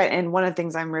 I think and one of the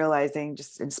things I'm realizing,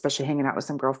 just especially hanging out with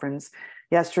some girlfriends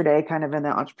yesterday, kind of in the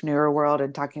entrepreneur world,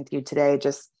 and talking to you today,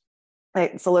 just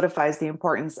it solidifies the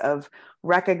importance of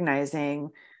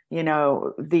recognizing,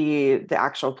 the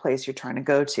actual place you're trying to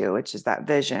go to, which is that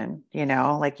vision,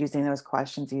 like using those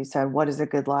questions you said, what is a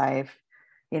good life?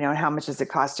 And how much does it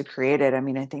cost to create it? I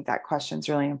mean, I think that question is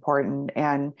really important.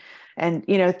 And,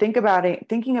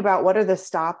 thinking about what are the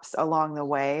stops along the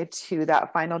way to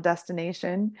that final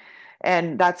destination.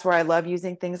 And that's where I love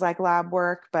using things like lab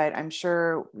work, but I'm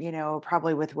sure,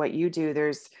 probably with what you do,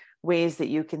 there's ways that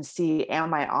you can see,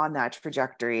 am I on that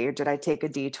trajectory, or did I take a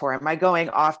detour? Am I going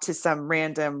off to some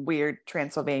random weird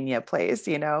Transylvania place,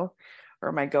 or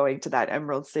am I going to that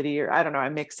Emerald City? Or I don't know,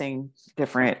 I'm mixing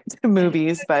different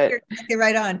movies, but you're exactly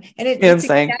right on. And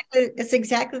it's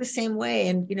exactly the same way.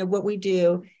 And what we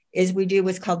do is we do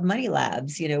what's called money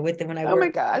labs, when I work. Oh my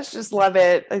gosh, just love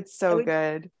it. It's so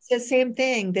good. It's the same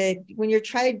thing, that when you're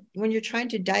trying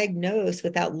to diagnose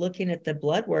without looking at the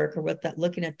blood work or without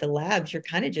looking at the labs, you're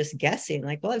kind of just guessing,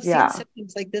 like, well, I've seen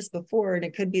symptoms like this before, and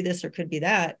it could be this or could be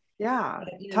that. Yeah.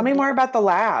 But, tell me more about the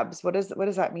labs. What does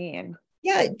that mean?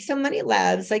 Yeah. So money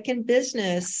labs, like in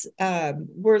business,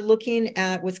 we're looking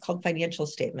at what's called financial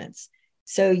statements.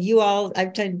 So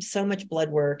I've done so much blood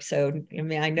work. So, I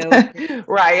mean, I know.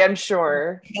 Right. I'm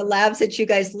sure. The labs that you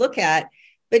guys look at,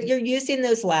 but you're using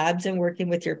those labs and working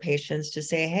with your patients to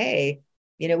say, hey,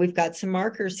 we've got some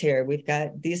markers here. We've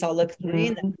got, these all look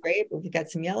green. That's great. But we've got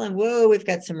some yellow, and whoa, we've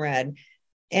got some red.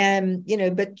 And,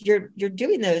 but you're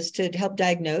doing those to help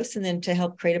diagnose, and then to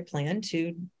help create a plan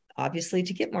to obviously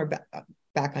to get more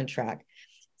back on track.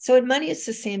 So in money, it's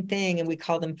the same thing. And we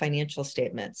call them financial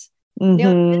statements.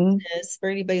 Now, in business, for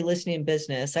anybody listening in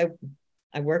business,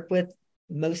 I work with,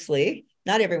 mostly,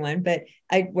 not everyone, but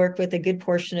I work with a good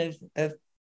portion of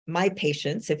my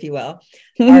patients, if you will,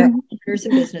 are entrepreneurs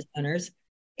and business owners.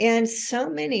 And so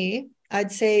many,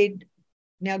 I'd say,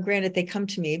 now granted, they come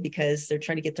to me because they're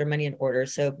trying to get their money in order,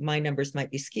 so my numbers might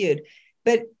be skewed,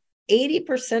 but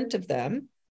 80% of them,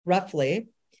 roughly,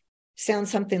 sound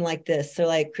something like this. They're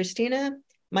like, Krisstina,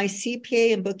 my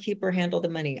CPA and bookkeeper handle the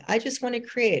money. I just want to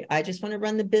create. I just want to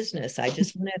run the business. I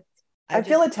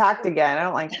feel attacked again. I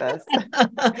don't like this.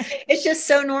 It's just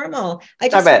so normal. I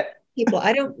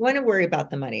don't want to worry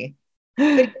about the money.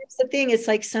 But here's the thing. It's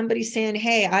like somebody saying,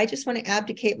 hey, I just want to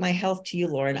abdicate my health to you,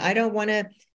 Lauren. I don't want to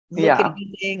look at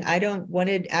anything. I don't want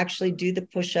to actually do the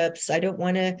push-ups. I don't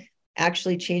want to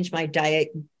actually change my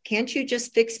diet. Can't you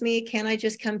just fix me? Can't I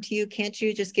just come to you? Can't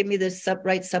you just give me the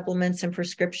right supplements and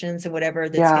prescriptions and whatever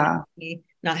that's going to make me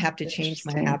not have to change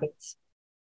my habits?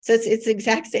 So it's the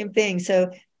exact same thing.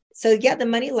 So yeah, the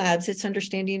money labs, it's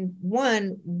understanding,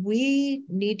 one, we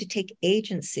need to take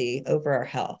agency over our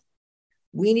health.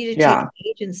 We need to take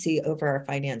agency over our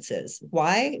finances.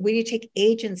 Why? We need to take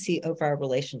agency over our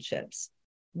relationships.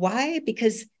 Why?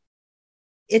 Because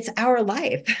it's our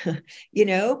life,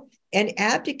 and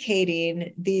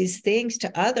abdicating these things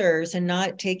to others and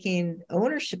not taking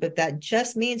ownership of that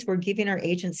just means we're giving our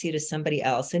agency to somebody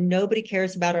else, and nobody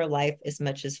cares about our life as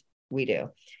much as we do.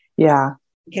 Yeah.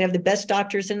 You can have the best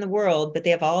doctors in the world, but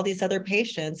they have all these other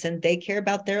patients and they care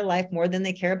about their life more than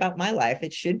they care about my life.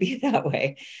 It should be that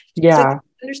way. So Yeah.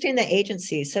 understand the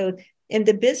agency. So in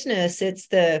the business, it's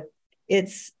the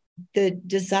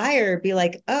desire, be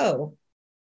like, oh,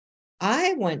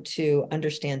 I want to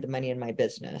understand the money in my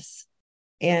business.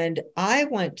 And I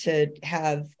want to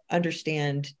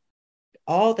understand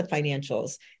all the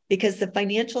financials, because the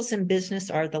financials in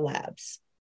business are the labs.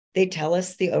 They tell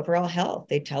us the overall health.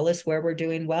 They tell us where we're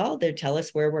doing well. They tell us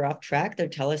where we're off track. They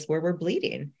tell us where we're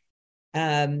bleeding.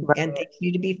 And things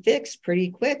need to be fixed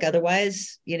pretty quick.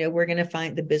 Otherwise, we're going to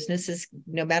find the business is,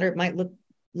 no matter, it might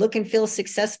look and feel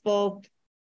successful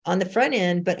on the front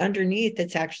end, but underneath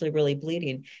it's actually really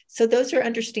bleeding. So those are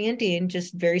understanding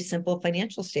just very simple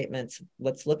financial statements.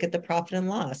 Let's look at the profit and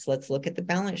loss. Let's look at the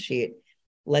balance sheet.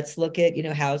 Let's look at,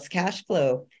 how's cash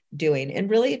flow doing, and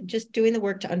really just doing the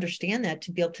work to understand that,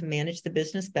 to be able to manage the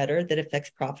business better, that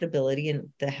affects profitability and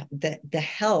the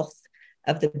health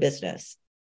of the business.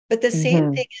 But the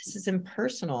same thing is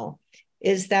impersonal,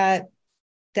 is that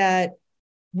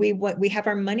we have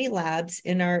our money labs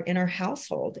in our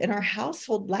household, and our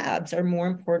household labs are more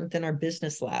important than our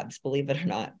business labs, believe it or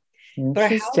not. But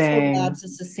our household labs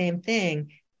is the same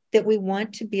thing, that we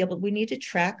need to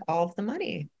track all of the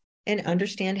money and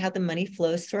understand how the money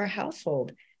flows through our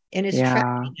household. And it's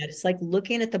tracking it. It's like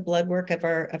looking at the blood work of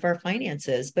our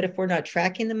finances. But if we're not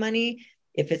tracking the money,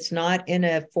 if it's not in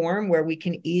a form where we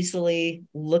can easily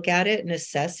look at it and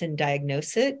assess and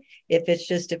diagnose it,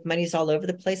 if money's all over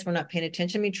the place, we're not paying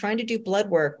attention. I mean, trying to do blood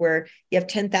work where you have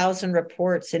 10,000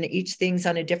 reports and each thing's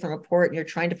on a different report, and you're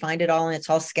trying to find it all and it's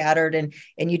all scattered, and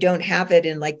you don't have it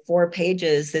in like 4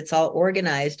 pages. It's all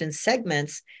organized in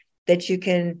segments that you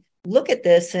can look at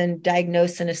this and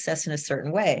diagnose and assess in a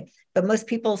certain way. But most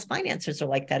people's finances are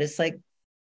like that. It's like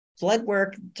blood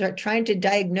work, trying to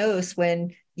diagnose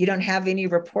when you don't have any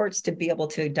reports to be able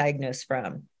to diagnose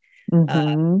from.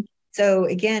 So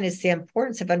again, it's the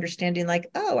importance of understanding,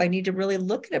 like, oh, I need to really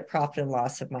look at a profit and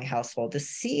loss of my household to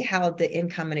see how the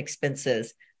income and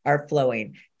expenses are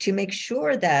flowing, to make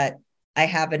sure that I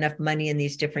have enough money in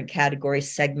these different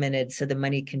categories segmented so the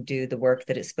money can do the work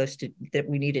that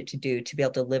we need it to do to be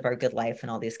able to live our good life in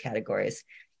all these categories.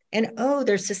 And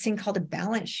there's this thing called a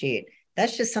balance sheet.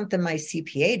 That's just something my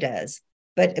CPA does.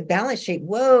 But a balance sheet,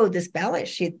 this balance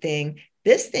sheet thing,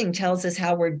 this thing tells us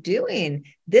how we're doing.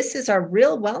 This is our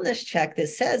real wellness check that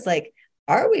says, like,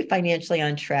 are we financially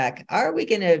on track? Are we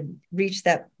going to reach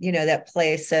that, that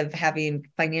place of having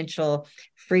financial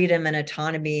freedom and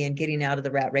autonomy and getting out of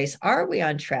the rat race? Are we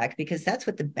on track? Because that's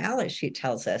what the balance sheet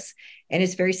tells us. And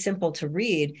it's very simple to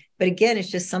read. But again,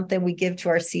 it's just something we give to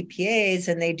our CPAs,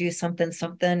 and they do something.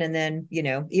 And then,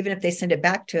 even if they send it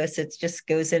back to us, it just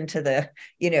goes into the,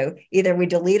 either we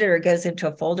delete it or it goes into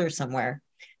a folder somewhere.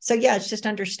 So yeah, it's just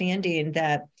understanding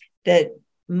that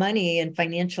money and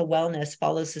financial wellness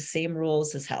follows the same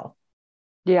rules as health.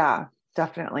 Yeah,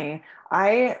 definitely.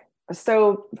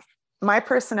 So my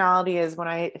personality is, when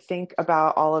I think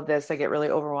about all of this, I get really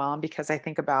overwhelmed, because I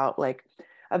think about like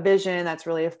a vision that's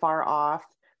really far off.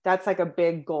 That's like a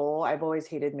big goal. I've always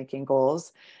hated making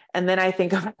goals. And then I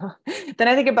think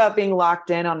about being locked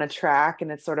in on a track,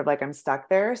 and it's sort of like I'm stuck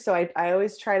there. So I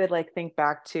always try to like think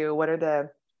back to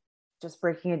just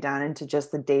breaking it down into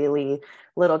just the daily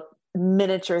little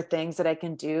miniature things that I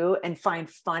can do, and find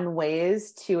fun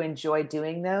ways to enjoy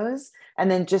doing those. And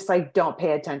then just like, don't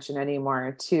pay attention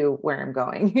anymore to where I'm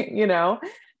going,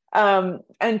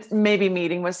 and maybe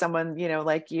meeting with someone,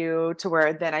 like you, to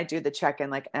where then I do the check-in,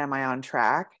 like, am I on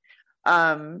track?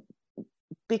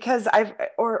 Because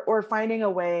or finding a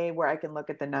way where I can look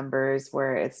at the numbers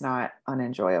where it's not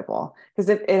unenjoyable, because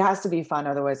it has to be fun.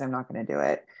 Otherwise I'm not going to do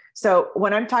it. So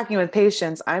when I'm talking with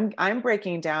patients, I'm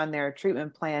breaking down their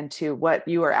treatment plan to what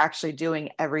you are actually doing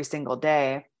every single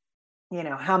day,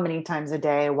 how many times a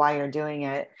day, why you're doing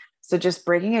it. So just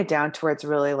breaking it down to where it's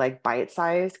really like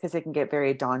bite-sized, because it can get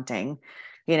very daunting,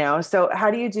 So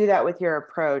how do you do that with your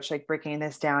approach? Like breaking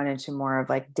this down into more of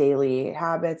like daily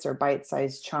habits or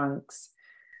bite-sized chunks?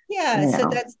 Yeah. So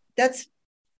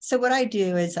so what I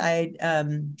do is I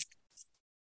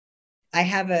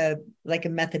have a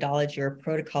methodology or a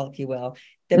protocol, if you will,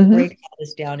 that breaks all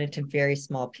this down into very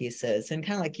small pieces. And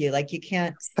kind of like you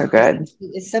can't, so good.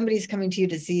 If somebody's coming to you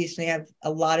diseased and they have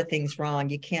a lot of things wrong,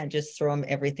 you can't just throw them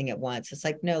everything at once. It's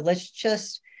like, no, let's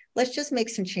just make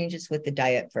some changes with the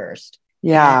diet first.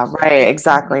 Yeah, right.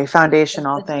 Exactly.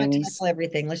 Foundational let's not things. tackle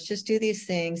everything. Let's just do these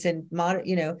things and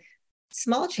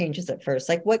small changes at first,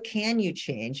 like what can you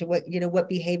change? What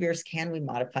behaviors can we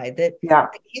modify that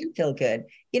can feel good?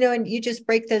 And you just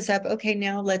break those up. Okay,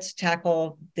 now let's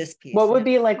tackle this piece. What would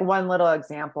be like one little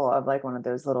example of like one of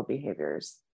those little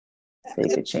behaviors that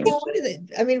you could change?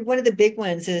 One of the big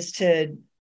ones is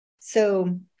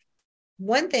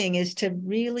one thing is to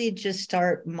really just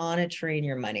start monitoring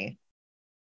your money.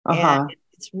 And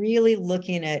it's really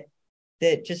looking at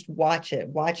that, just watch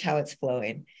how it's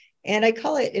flowing. And I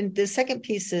call it, and the second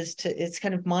piece is it's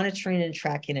kind of monitoring and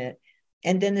tracking it.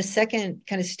 And then the second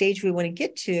kind of stage we want to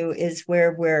get to is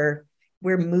where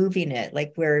we're moving it,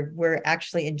 like we're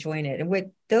actually enjoying it. And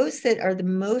what those that are the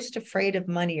most afraid of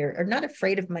money, or not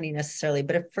afraid of money necessarily,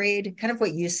 but afraid, kind of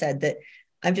what you said, that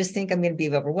I'm going to be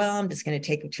overwhelmed. It's going to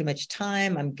take too much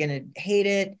time. I'm going to hate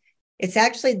it. It's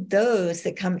actually those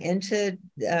that come into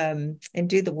and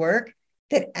do the work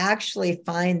that actually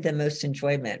find the most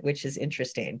enjoyment, which is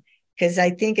interesting, because I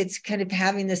think it's kind of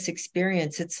having this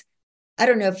experience. I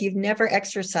don't know if you've never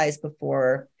exercised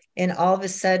before, and all of a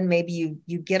sudden maybe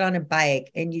you get on a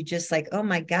bike and you just like, oh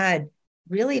my God,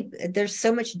 really, there's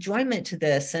so much enjoyment to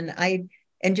this.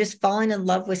 And just falling in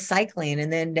love with cycling.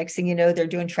 And then next thing you know, they're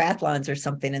doing triathlons or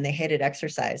something and they hated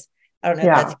exercise. I don't know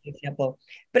if that's an example,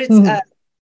 but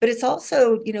it's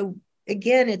also,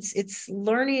 again, it's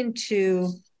learning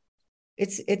to,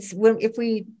 if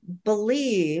we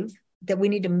believe that we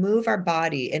need to move our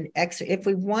body and if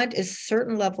we want a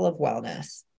certain level of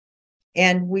wellness,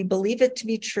 and we believe it to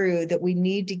be true that we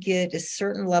need to get a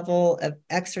certain level of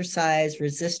exercise,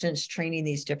 resistance training,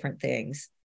 these different things.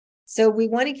 So we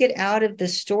want to get out of the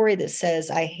story that says,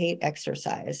 I hate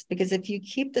exercise, because if you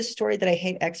keep the story that I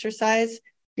hate exercise,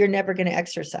 you're never going to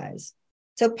exercise.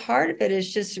 So part of it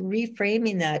is just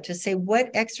reframing that to say,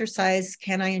 what exercise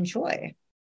can I enjoy?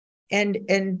 And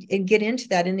get into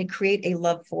that and to create a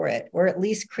love for it, or at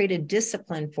least create a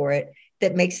discipline for it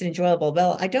that makes it enjoyable.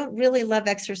 Well, I don't really love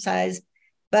exercise,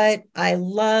 but I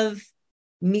love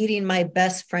meeting my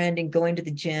best friend and going to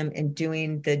the gym and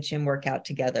doing the gym workout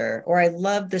together. Or I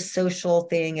love the social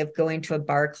thing of going to a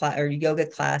bar class or yoga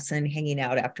class and hanging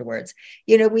out afterwards.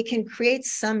 We can create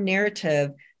some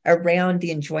narrative around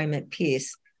the enjoyment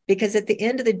piece, because at the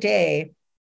end of the day,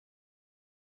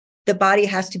 the body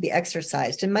has to be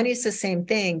exercised. And money is the same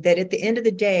thing, that at the end of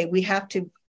the day, we have to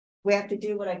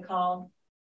do what I call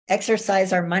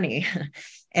exercise our money.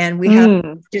 And we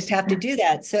have to do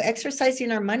that. So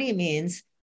exercising our money means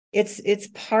it's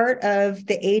part of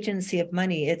the agency of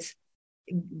money. It's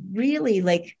really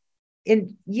like,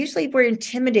 usually we're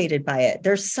intimidated by it.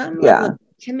 There's some level of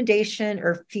intimidation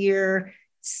or fear,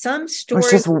 some story. It's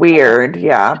just weird.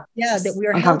 Yeah. Yeah. That we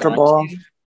are uncomfortable. held on to,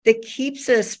 that keeps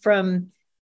us from,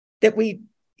 that we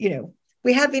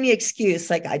have any excuse,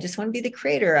 like, I just want to be the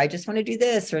creator, I just want to do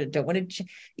this, or don't want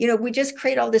to, we just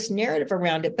create all this narrative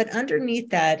around it. But underneath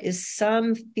that is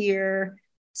some fear,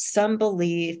 some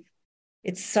belief,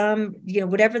 it's some,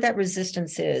 whatever that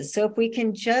resistance is. So if we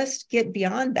can just get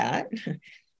beyond that,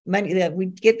 that we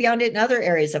get beyond it in other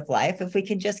areas of life, if we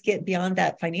can just get beyond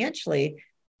that financially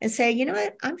and say, you know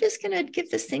what, I'm just going to give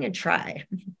this thing a try.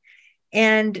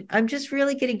 And I'm just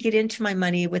really going to get into my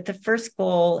money with the first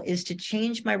goal is to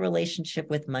change my relationship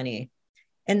with money.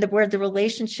 And where the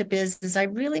relationship is I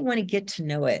really want to get to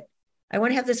know it. I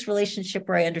want to have this relationship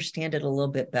where I understand it a little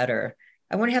bit better.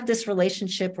 I want to have this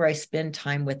relationship where I spend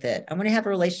time with it. I want to have a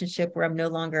relationship where I'm no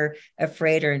longer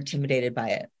afraid or intimidated by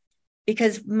it.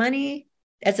 Because money,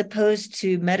 as opposed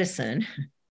to medicine,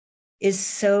 is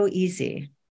so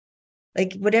easy.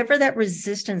 Like whatever that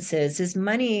resistance is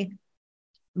money.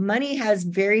 Money has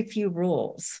very few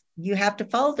rules. You have to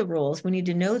follow the rules. We need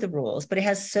to know the rules, but it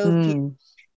has so few.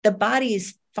 The body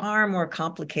is far more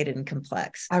complicated and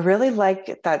complex. I really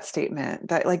like that statement.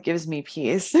 That like gives me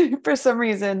peace for some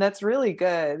reason. That's really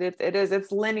good.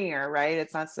 It's linear, right?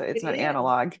 It's not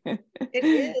analog. It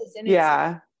is.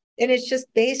 And it's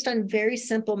just based on very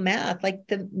simple math. Like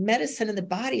the medicine in the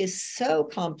body is so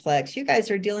complex. You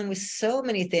guys are dealing with so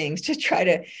many things to try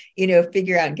to,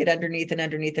 figure out and get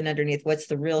underneath what's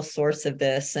the real source of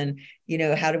this. And,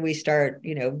 how do we start,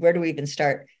 where do we even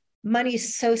start?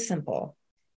 Money's so simple.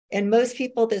 And most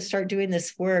people that start doing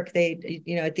this work, they,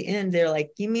 at the end, they're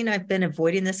like, you mean I've been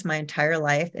avoiding this my entire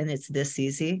life and it's this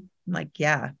easy? I'm like,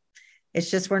 yeah,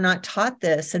 it's just, we're not taught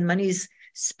this. And money's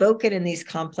spoken in these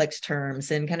complex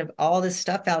terms and kind of all this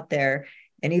stuff out there.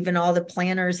 And even all the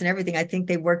planners and everything, I think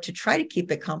they work to try to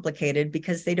keep it complicated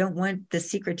because they don't want the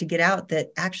secret to get out that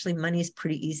actually money is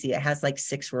pretty easy. It has like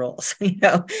 6 rules, and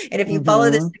if you follow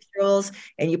the 6 rules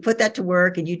and you put that to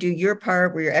work and you do your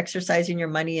part where you're exercising your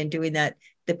money and doing that,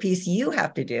 the piece you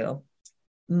have to do,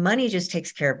 money just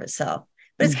takes care of itself.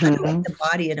 But it's kind of like Mhm. the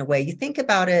body in a way. You think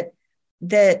about it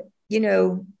that,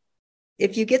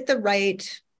 if you get the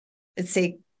right, let's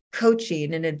say,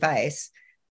 coaching and advice,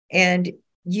 and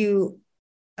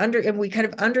we kind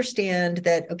of understand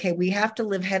that, okay, we have to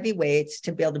lift heavy weights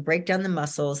to be able to break down the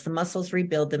muscles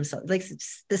rebuild themselves, like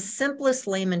the simplest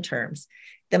layman terms,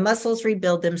 the muscles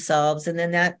rebuild themselves. And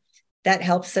then that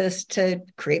helps us to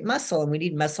create muscle, and we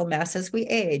need muscle mass as we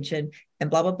age, and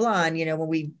blah, blah, blah. And, when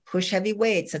we push heavy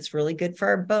weights, that's really good for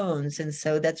our bones. And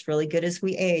so that's really good as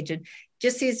we age, and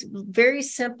just these very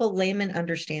simple layman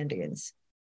understandings.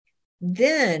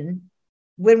 Then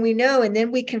when we know, and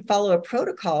then we can follow a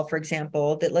protocol, for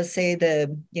example, that, let's say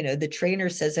the trainer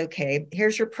says, okay,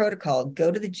 here's your protocol,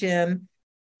 go to the gym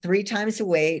 3 times a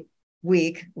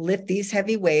week, lift these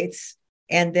heavy weights,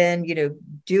 and then,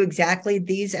 do exactly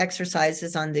these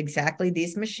exercises on exactly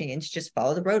these machines, just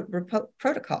follow the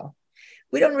protocol.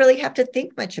 We don't really have to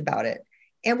think much about it.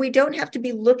 And we don't have to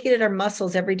be looking at our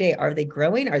muscles every day. Are they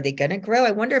growing? Are they going to grow?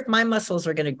 I wonder if my muscles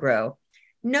are going to grow.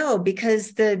 No,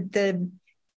 because the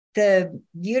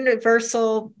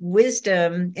universal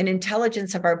wisdom and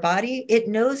intelligence of our body, it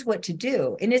knows what to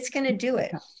do, and it's going to do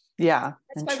it. Yeah.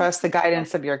 And trust the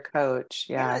guidance of your coach.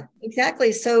 Yeah,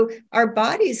 exactly. So our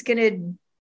body's going to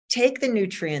take the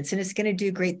nutrients, and it's going to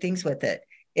do great things with it.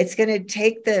 It's going to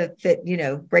take the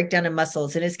breakdown of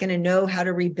muscles, and it's going to know how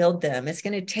to rebuild them. It's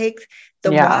going to take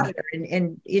the water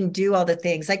and do all the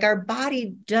things. Like, our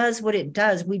body does what it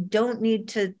does. We don't need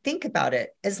to think about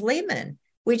it as laymen.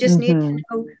 We just need to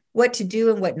know what to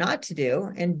do and what not to do,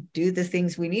 and do the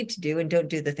things we need to do, and don't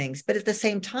do the things. But at the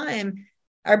same time,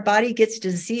 our body gets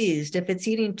diseased if it's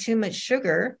eating too much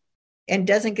sugar and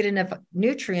doesn't get enough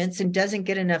nutrients and doesn't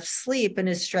get enough sleep and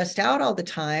is stressed out all the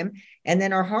time. And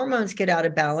then our hormones get out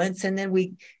of balance. And then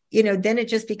then it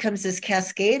just becomes this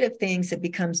cascade of things that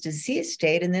becomes disease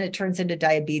state. And then it turns into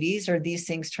diabetes, or these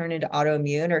things turn into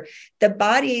autoimmune, or the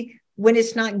body, when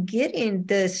it's not getting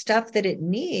the stuff that it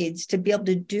needs to be able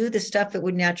to do the stuff it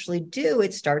would naturally do,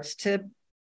 it starts to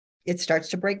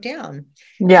break down.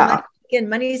 Yeah.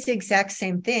 Money is the exact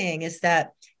same thing, is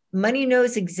that money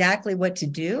knows exactly what to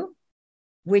do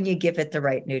when you give it the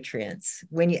right nutrients,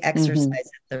 when you exercise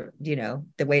it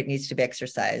the way it needs to be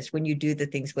exercised, when you do the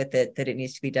things with it that it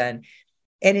needs to be done.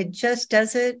 And it just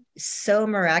does it so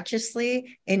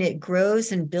miraculously, and it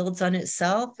grows and builds on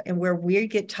itself. And where we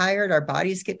get tired, our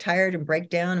bodies get tired and break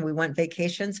down, and we want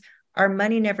vacations, our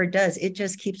money never does. It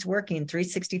just keeps working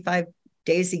 365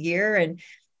 days a year, and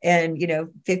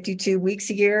 52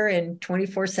 weeks a year, and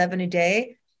 24/7 a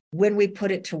day, when we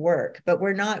put it to work. But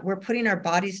we're putting our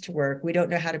bodies to work. We don't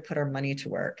know how to put our money to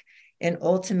work. And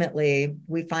ultimately,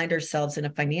 we find ourselves in a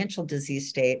financial disease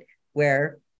state,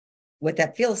 where what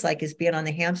that feels like is being on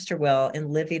the hamster wheel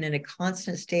and living in a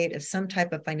constant state of some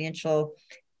type of financial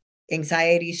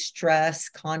anxiety, stress,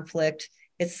 conflict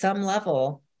at some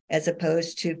level, as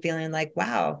opposed to feeling like,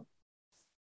 wow,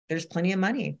 there's plenty of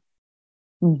money.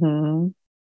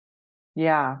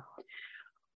 Yeah.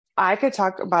 I could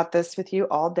talk about this with you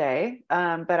all day,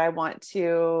 but I want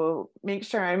to make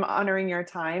sure I'm honoring your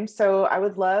time. So I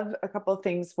would love a couple of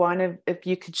things. One, if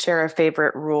you could share a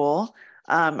favorite rule.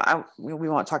 We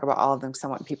won't talk about all of them because I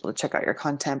want people to check out your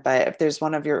content, but if there's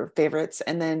one of your favorites,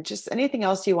 and then just anything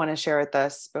else you want to share with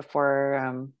us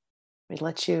before we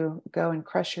let you go and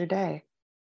crush your day.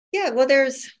 Yeah, well,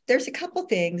 there's a couple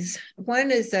things.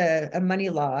 One is a money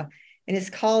law, and it's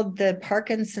called the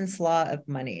Parkinson's Law of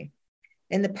Money.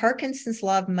 And the Parkinson's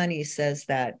Law of Money says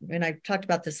that, and I talked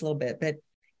about this a little bit, but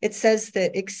it says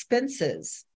that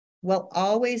expenses will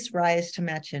always rise to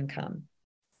match income.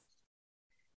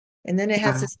 And then it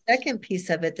has a second piece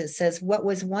of it that says what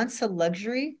was once a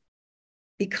luxury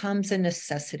becomes a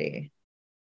necessity.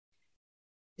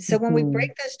 So when we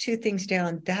break those two things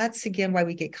down, that's again why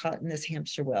we get caught in this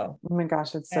hamster wheel. Oh my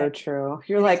gosh, it's so true.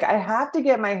 You're like, I have to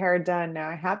get my hair done now.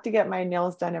 I have to get my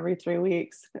nails done every 3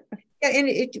 weeks. Yeah, and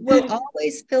it will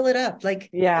always fill it up.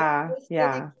 Like, yeah.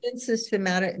 Expenses to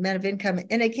amount of income.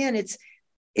 And again,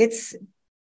 it's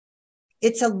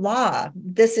a law.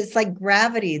 It's like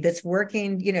gravity that's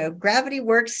working. Gravity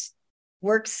works.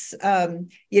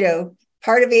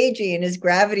 Part of aging is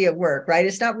gravity at work, right?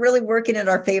 It's not really working in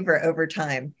our favor over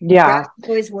time. Yeah, gravity's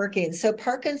always working. So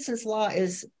Parkinson's law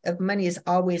of money is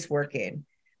always working.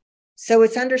 So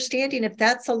it's understanding, if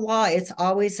that's a law, it's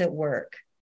always at work.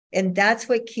 And that's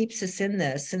what keeps us in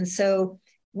this. And so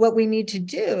what we need to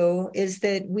do is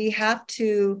that we have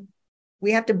to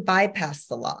bypass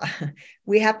the law.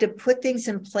 We have to put things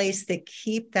in place that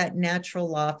keep that natural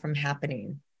law from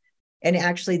happening, and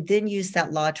actually then use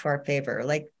that law to our favor.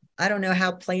 Like, I don't know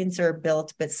how planes are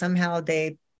built, but somehow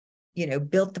they,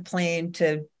 built the plane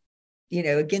to,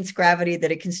 against gravity,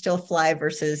 that it can still fly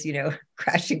versus,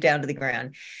 crashing down to the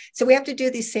ground. So we have to do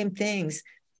these same things.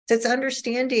 So it's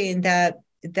understanding that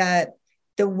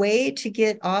the way to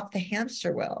get off the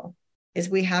hamster wheel is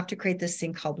we have to create this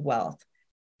thing called wealth.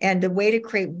 And the way to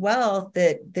create wealth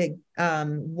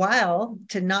while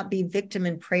to not be victim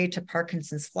and prey to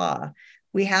Parkinson's law,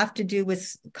 we have to do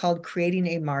what's called creating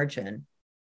a margin.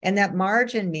 And that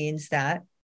margin means that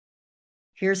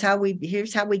here's how we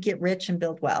get rich and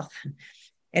build wealth.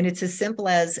 And it's as simple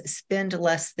as spend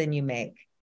less than you make.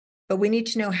 But we need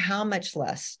to know how much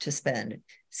less to spend.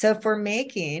 So if we're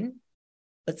making,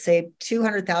 let's say,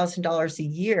 $200,000 a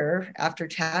year after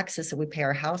taxes that we pay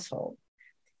our household,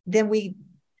 then we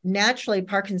naturally,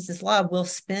 Parkinson's law will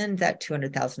spend that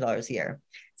 $200,000 a year.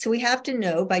 So we have to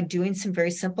know, by doing some very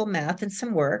simple math and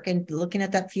some work and looking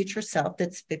at that future self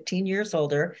that's 15 years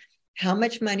older, how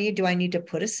much money do I need to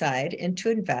put aside and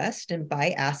to invest and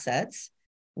buy assets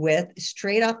with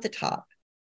straight off the top?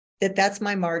 That's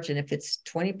my margin. If it's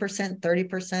 20%,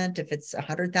 30%, if it's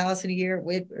 100,000 a year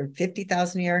or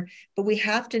 50,000 a year, but we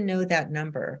have to know that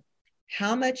number.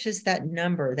 How much is that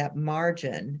number, that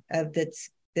margin of that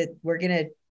we're going to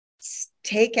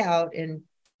take out, and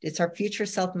it's our future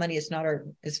self money. It's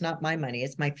not my money.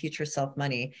 It's my future self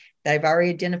money that I've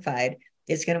already identified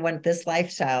is going to want this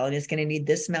lifestyle and is going to need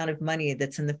this amount of money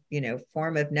that's in the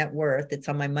form of net worth. It's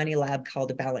on my money lab called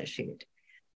a balance sheet.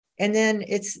 And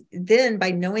then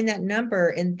by knowing that number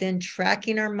and then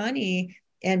tracking our money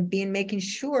and making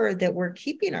sure that we're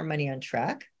keeping our money on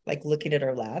track, like looking at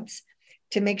our labs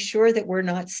to make sure that we're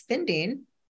not spending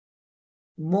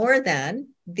more than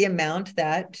the amount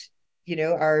that,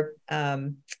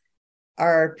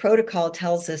 our protocol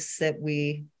tells us that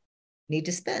we need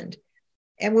to spend.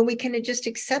 And when we can just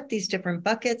accept these different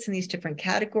buckets and these different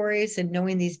categories and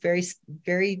knowing these very,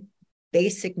 very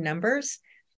basic numbers,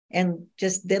 and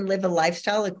just then live a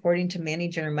lifestyle according to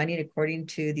managing our money, according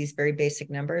to these very basic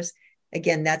numbers.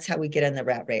 Again, that's how we get in the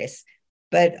rat race.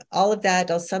 But all of that,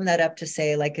 I'll sum that up to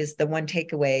say, is the one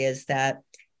takeaway is that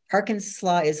Parkinson's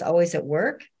law is always at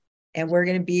work, and we're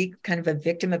going to be kind of a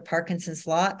victim of Parkinson's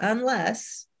law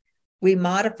unless we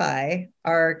modify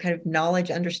our kind of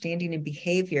knowledge, understanding, and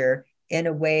behavior in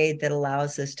a way that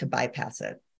allows us to bypass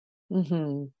it.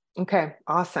 Mm-hmm. Okay,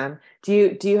 awesome.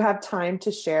 Do you have time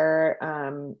to share,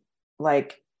 I'm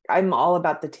all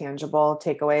about the tangible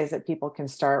takeaways that people can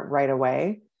start right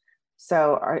away.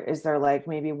 So is there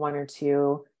maybe one or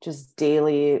two just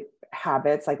daily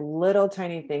habits, little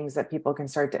tiny things that people can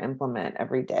start to implement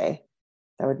every day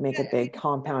that would make a big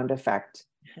compound effect?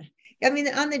 I mean,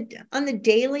 on the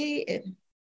daily,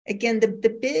 again,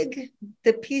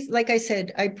 the piece, like I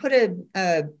said, I put a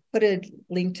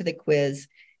link to the quiz.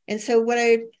 And so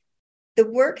the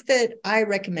work that I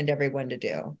recommend everyone to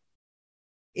do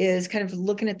is kind of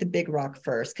looking at the big rock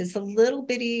first, because the little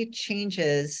bitty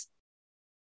changes,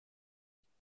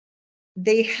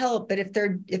 they help, but if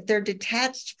they're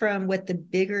detached from what the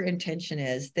bigger intention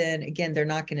is, then again, they're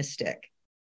not going to stick.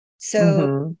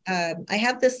 So I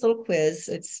have this little quiz.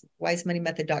 It's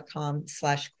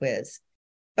wisemoniymethod.com/quiz.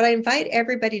 But I invite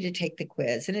everybody to take the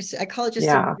quiz. And I call it just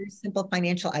a very simple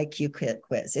financial IQ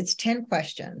quiz. It's 10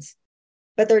 questions.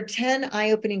 But there are 10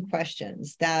 eye-opening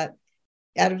questions that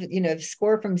out of,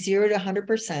 score from 0 to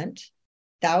 100%,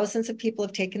 thousands of people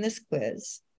have taken this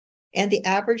quiz. And the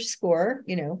average score,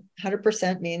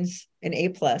 100% means an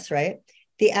A+, right?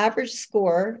 The average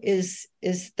score is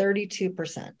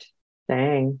 32%.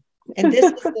 Dang. And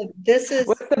this is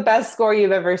what's the best score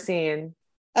you've ever seen?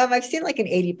 I've seen an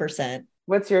 80%.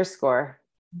 What's your score?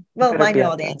 Well, I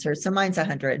know all the answers, so mine's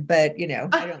 100. But I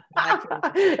don't.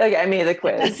 Okay, I made the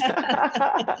quiz.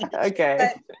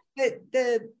 Okay, but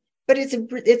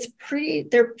it's pretty.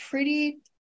 They're pretty.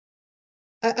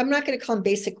 I'm not going to call them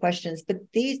basic questions, but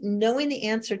knowing the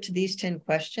answer to these 10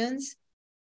 questions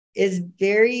is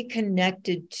very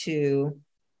connected to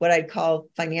what I'd call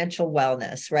financial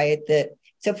wellness, right?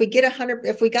 So if we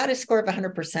got a score of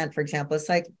 100%, for example, it's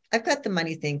I've got the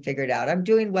money thing figured out. I'm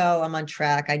doing well. I'm on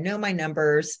track. I know my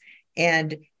numbers.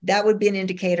 And that would be an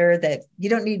indicator that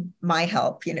you don't need my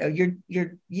help.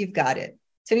 You've got it.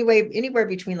 So anyway, anywhere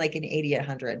between an 80 and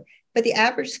 100, but the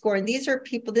average score, and these are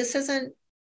people,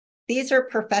 these are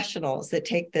professionals that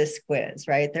take this quiz,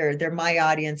 right? They're my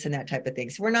audience and that type of thing.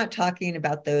 So we're not talking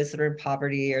about those that are in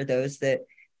poverty or those that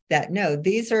no,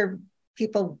 these are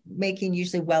people making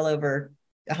usually well over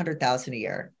 100,000 a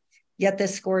year, yet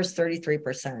this score is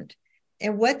 33%.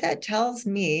 And what that tells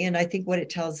me, and I think what it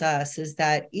tells us, is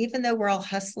that even though we're all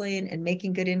hustling and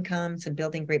making good incomes and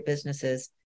building great businesses,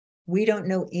 we don't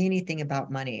know anything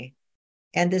about money.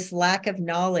 And this lack of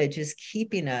knowledge is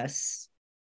keeping us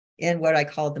in what I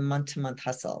call the month-to-month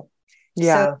hustle.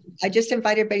 Yeah. So I just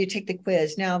invite everybody to take the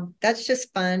quiz. Now, that's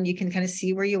just fun. You can kind of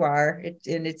see where you are.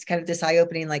 And it's kind of this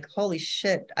eye-opening, like, holy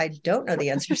shit, I don't know the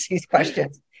answers to these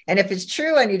questions. And if it's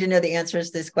true, I need to know the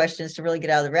answers to these questions to really get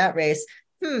out of the rat race.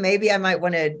 Maybe I might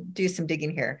want to do some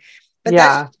digging here. But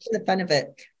that's just the fun of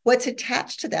it. What's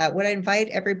attached to that, what I invite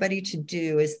everybody to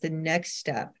do is the next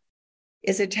step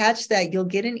is attached that you'll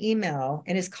get an email,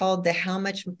 and it's called the How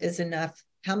Much Money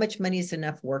Is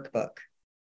Enough workbook.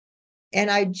 And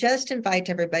I just invite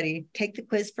everybody, take the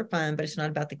quiz for fun, but it's not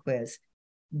about the quiz.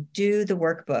 Do the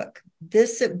workbook.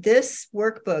 This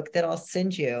workbook that I'll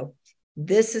send you,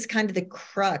 this is kind of the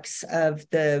crux of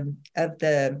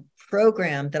the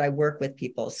program that I work with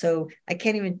people. So I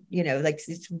can't even, like,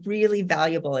 it's really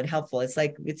valuable and helpful. It's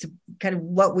like, it's kind of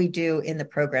what we do in the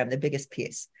program, the biggest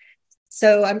piece.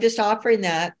 So I'm just offering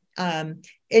that,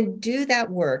 and do that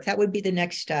work. That would be the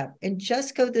next step. And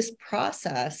just go this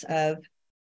process of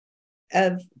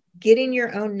getting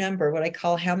your own number, what I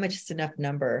call how much is enough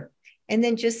number, and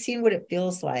then just seeing what it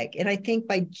feels like. And I think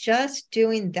by just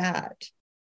doing that,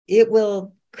 it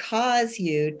will cause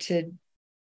you to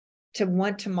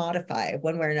want to modify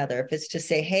one way or another. If it's to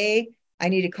say, hey, I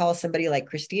need to call somebody like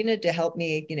Krisstina to help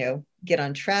me, get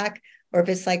on track. Or if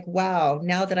it's like, wow,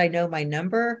 now that I know my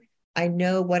number, I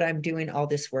know what I'm doing all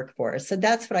this work for. So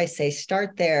that's what I say,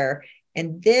 start there.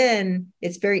 And then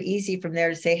it's very easy from there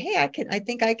to say, hey, I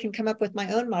think I can come up with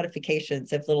my own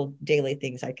modifications of little daily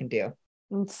things I can do.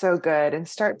 It's so good. And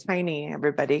start tiny,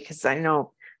 everybody, because I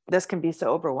know this can be so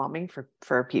overwhelming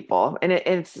for people. And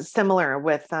it's similar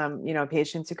with,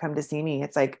 patients who come to see me.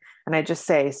 It's like, and I just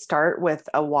say, start with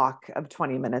a walk of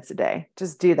 20 minutes a day.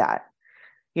 Just do that,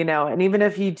 and even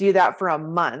if you do that for a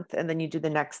month and then you do the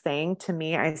next thing, to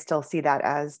me, I still see that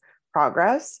as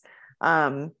progress.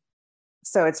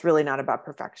 So it's really not about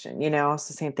perfection, It's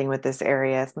the same thing with this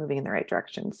area. It's moving in the right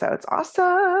direction. So it's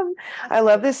awesome. I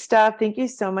love this stuff. Thank you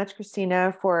so much,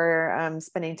 Krisstina, for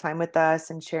spending time with us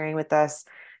and sharing with us,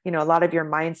 a lot of your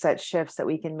mindset shifts that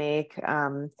we can make.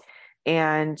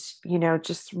 And,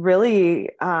 just really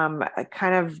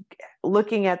kind of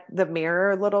looking at the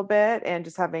mirror a little bit and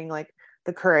just having like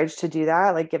the courage to do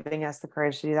that, like giving us the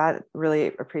courage to do that. Really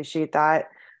appreciate that.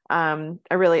 I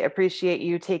really appreciate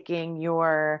you taking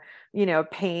your,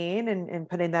 pain and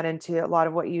putting that into a lot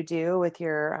of what you do with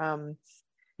your,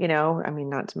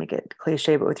 not to make it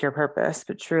cliche, but with your purpose,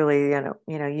 but truly,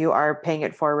 you are paying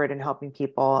it forward and helping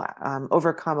people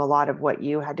overcome a lot of what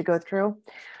you had to go through.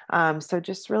 So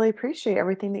just really appreciate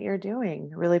everything that you're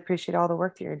doing. Really appreciate all the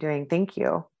work that you're doing. Thank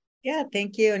you. Yeah,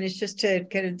 thank you. And it's just to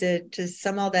kind of to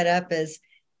sum all that up as,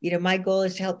 my goal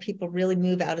is to help people really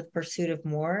move out of the pursuit of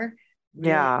more.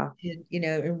 Really,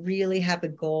 really have a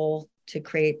goal to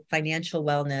create financial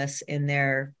wellness in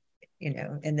their,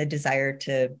 in the desire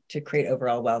to create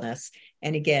overall wellness.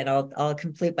 And again, I'll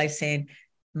complete by saying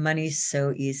money's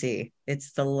so easy.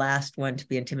 It's the last one to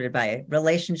be intimidated by it.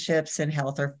 Relationships and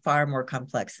health are far more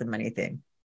complex than money thing.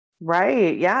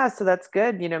 Right. Yeah. So that's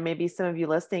good. Maybe some of you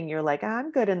listening, you're like,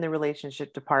 I'm good in the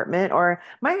relationship department, or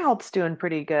my health's doing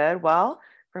pretty good. Well,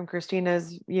 from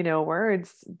Kristina's,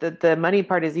 words, the money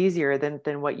part is easier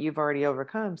than what you've already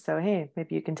overcome. So, hey,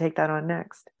 maybe you can take that on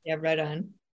next. Yeah, right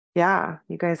on. Yeah,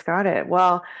 you guys got it.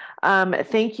 Well,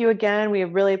 thank you again. We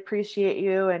really appreciate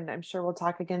you, and I'm sure we'll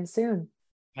talk again soon.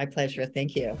 My pleasure.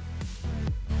 Thank you.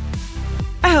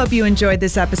 I hope you enjoyed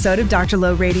this episode of Dr.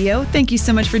 Low Radio. Thank you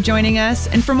so much for joining us.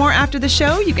 And for more after the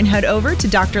show, you can head over to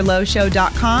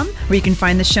drlowshow.com where you can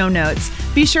find the show notes.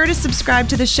 Be sure to subscribe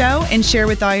to the show and share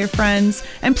with all your friends.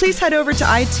 And please head over to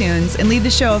iTunes and leave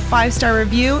the show a 5-star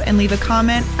review and leave a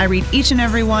comment. I read each and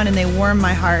every one and they warm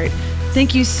my heart.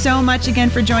 Thank you so much again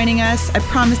for joining us. I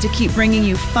promise to keep bringing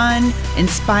you fun,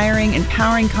 inspiring,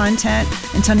 empowering content.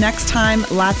 Until next time,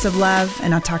 lots of love,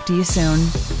 and I'll talk to you soon.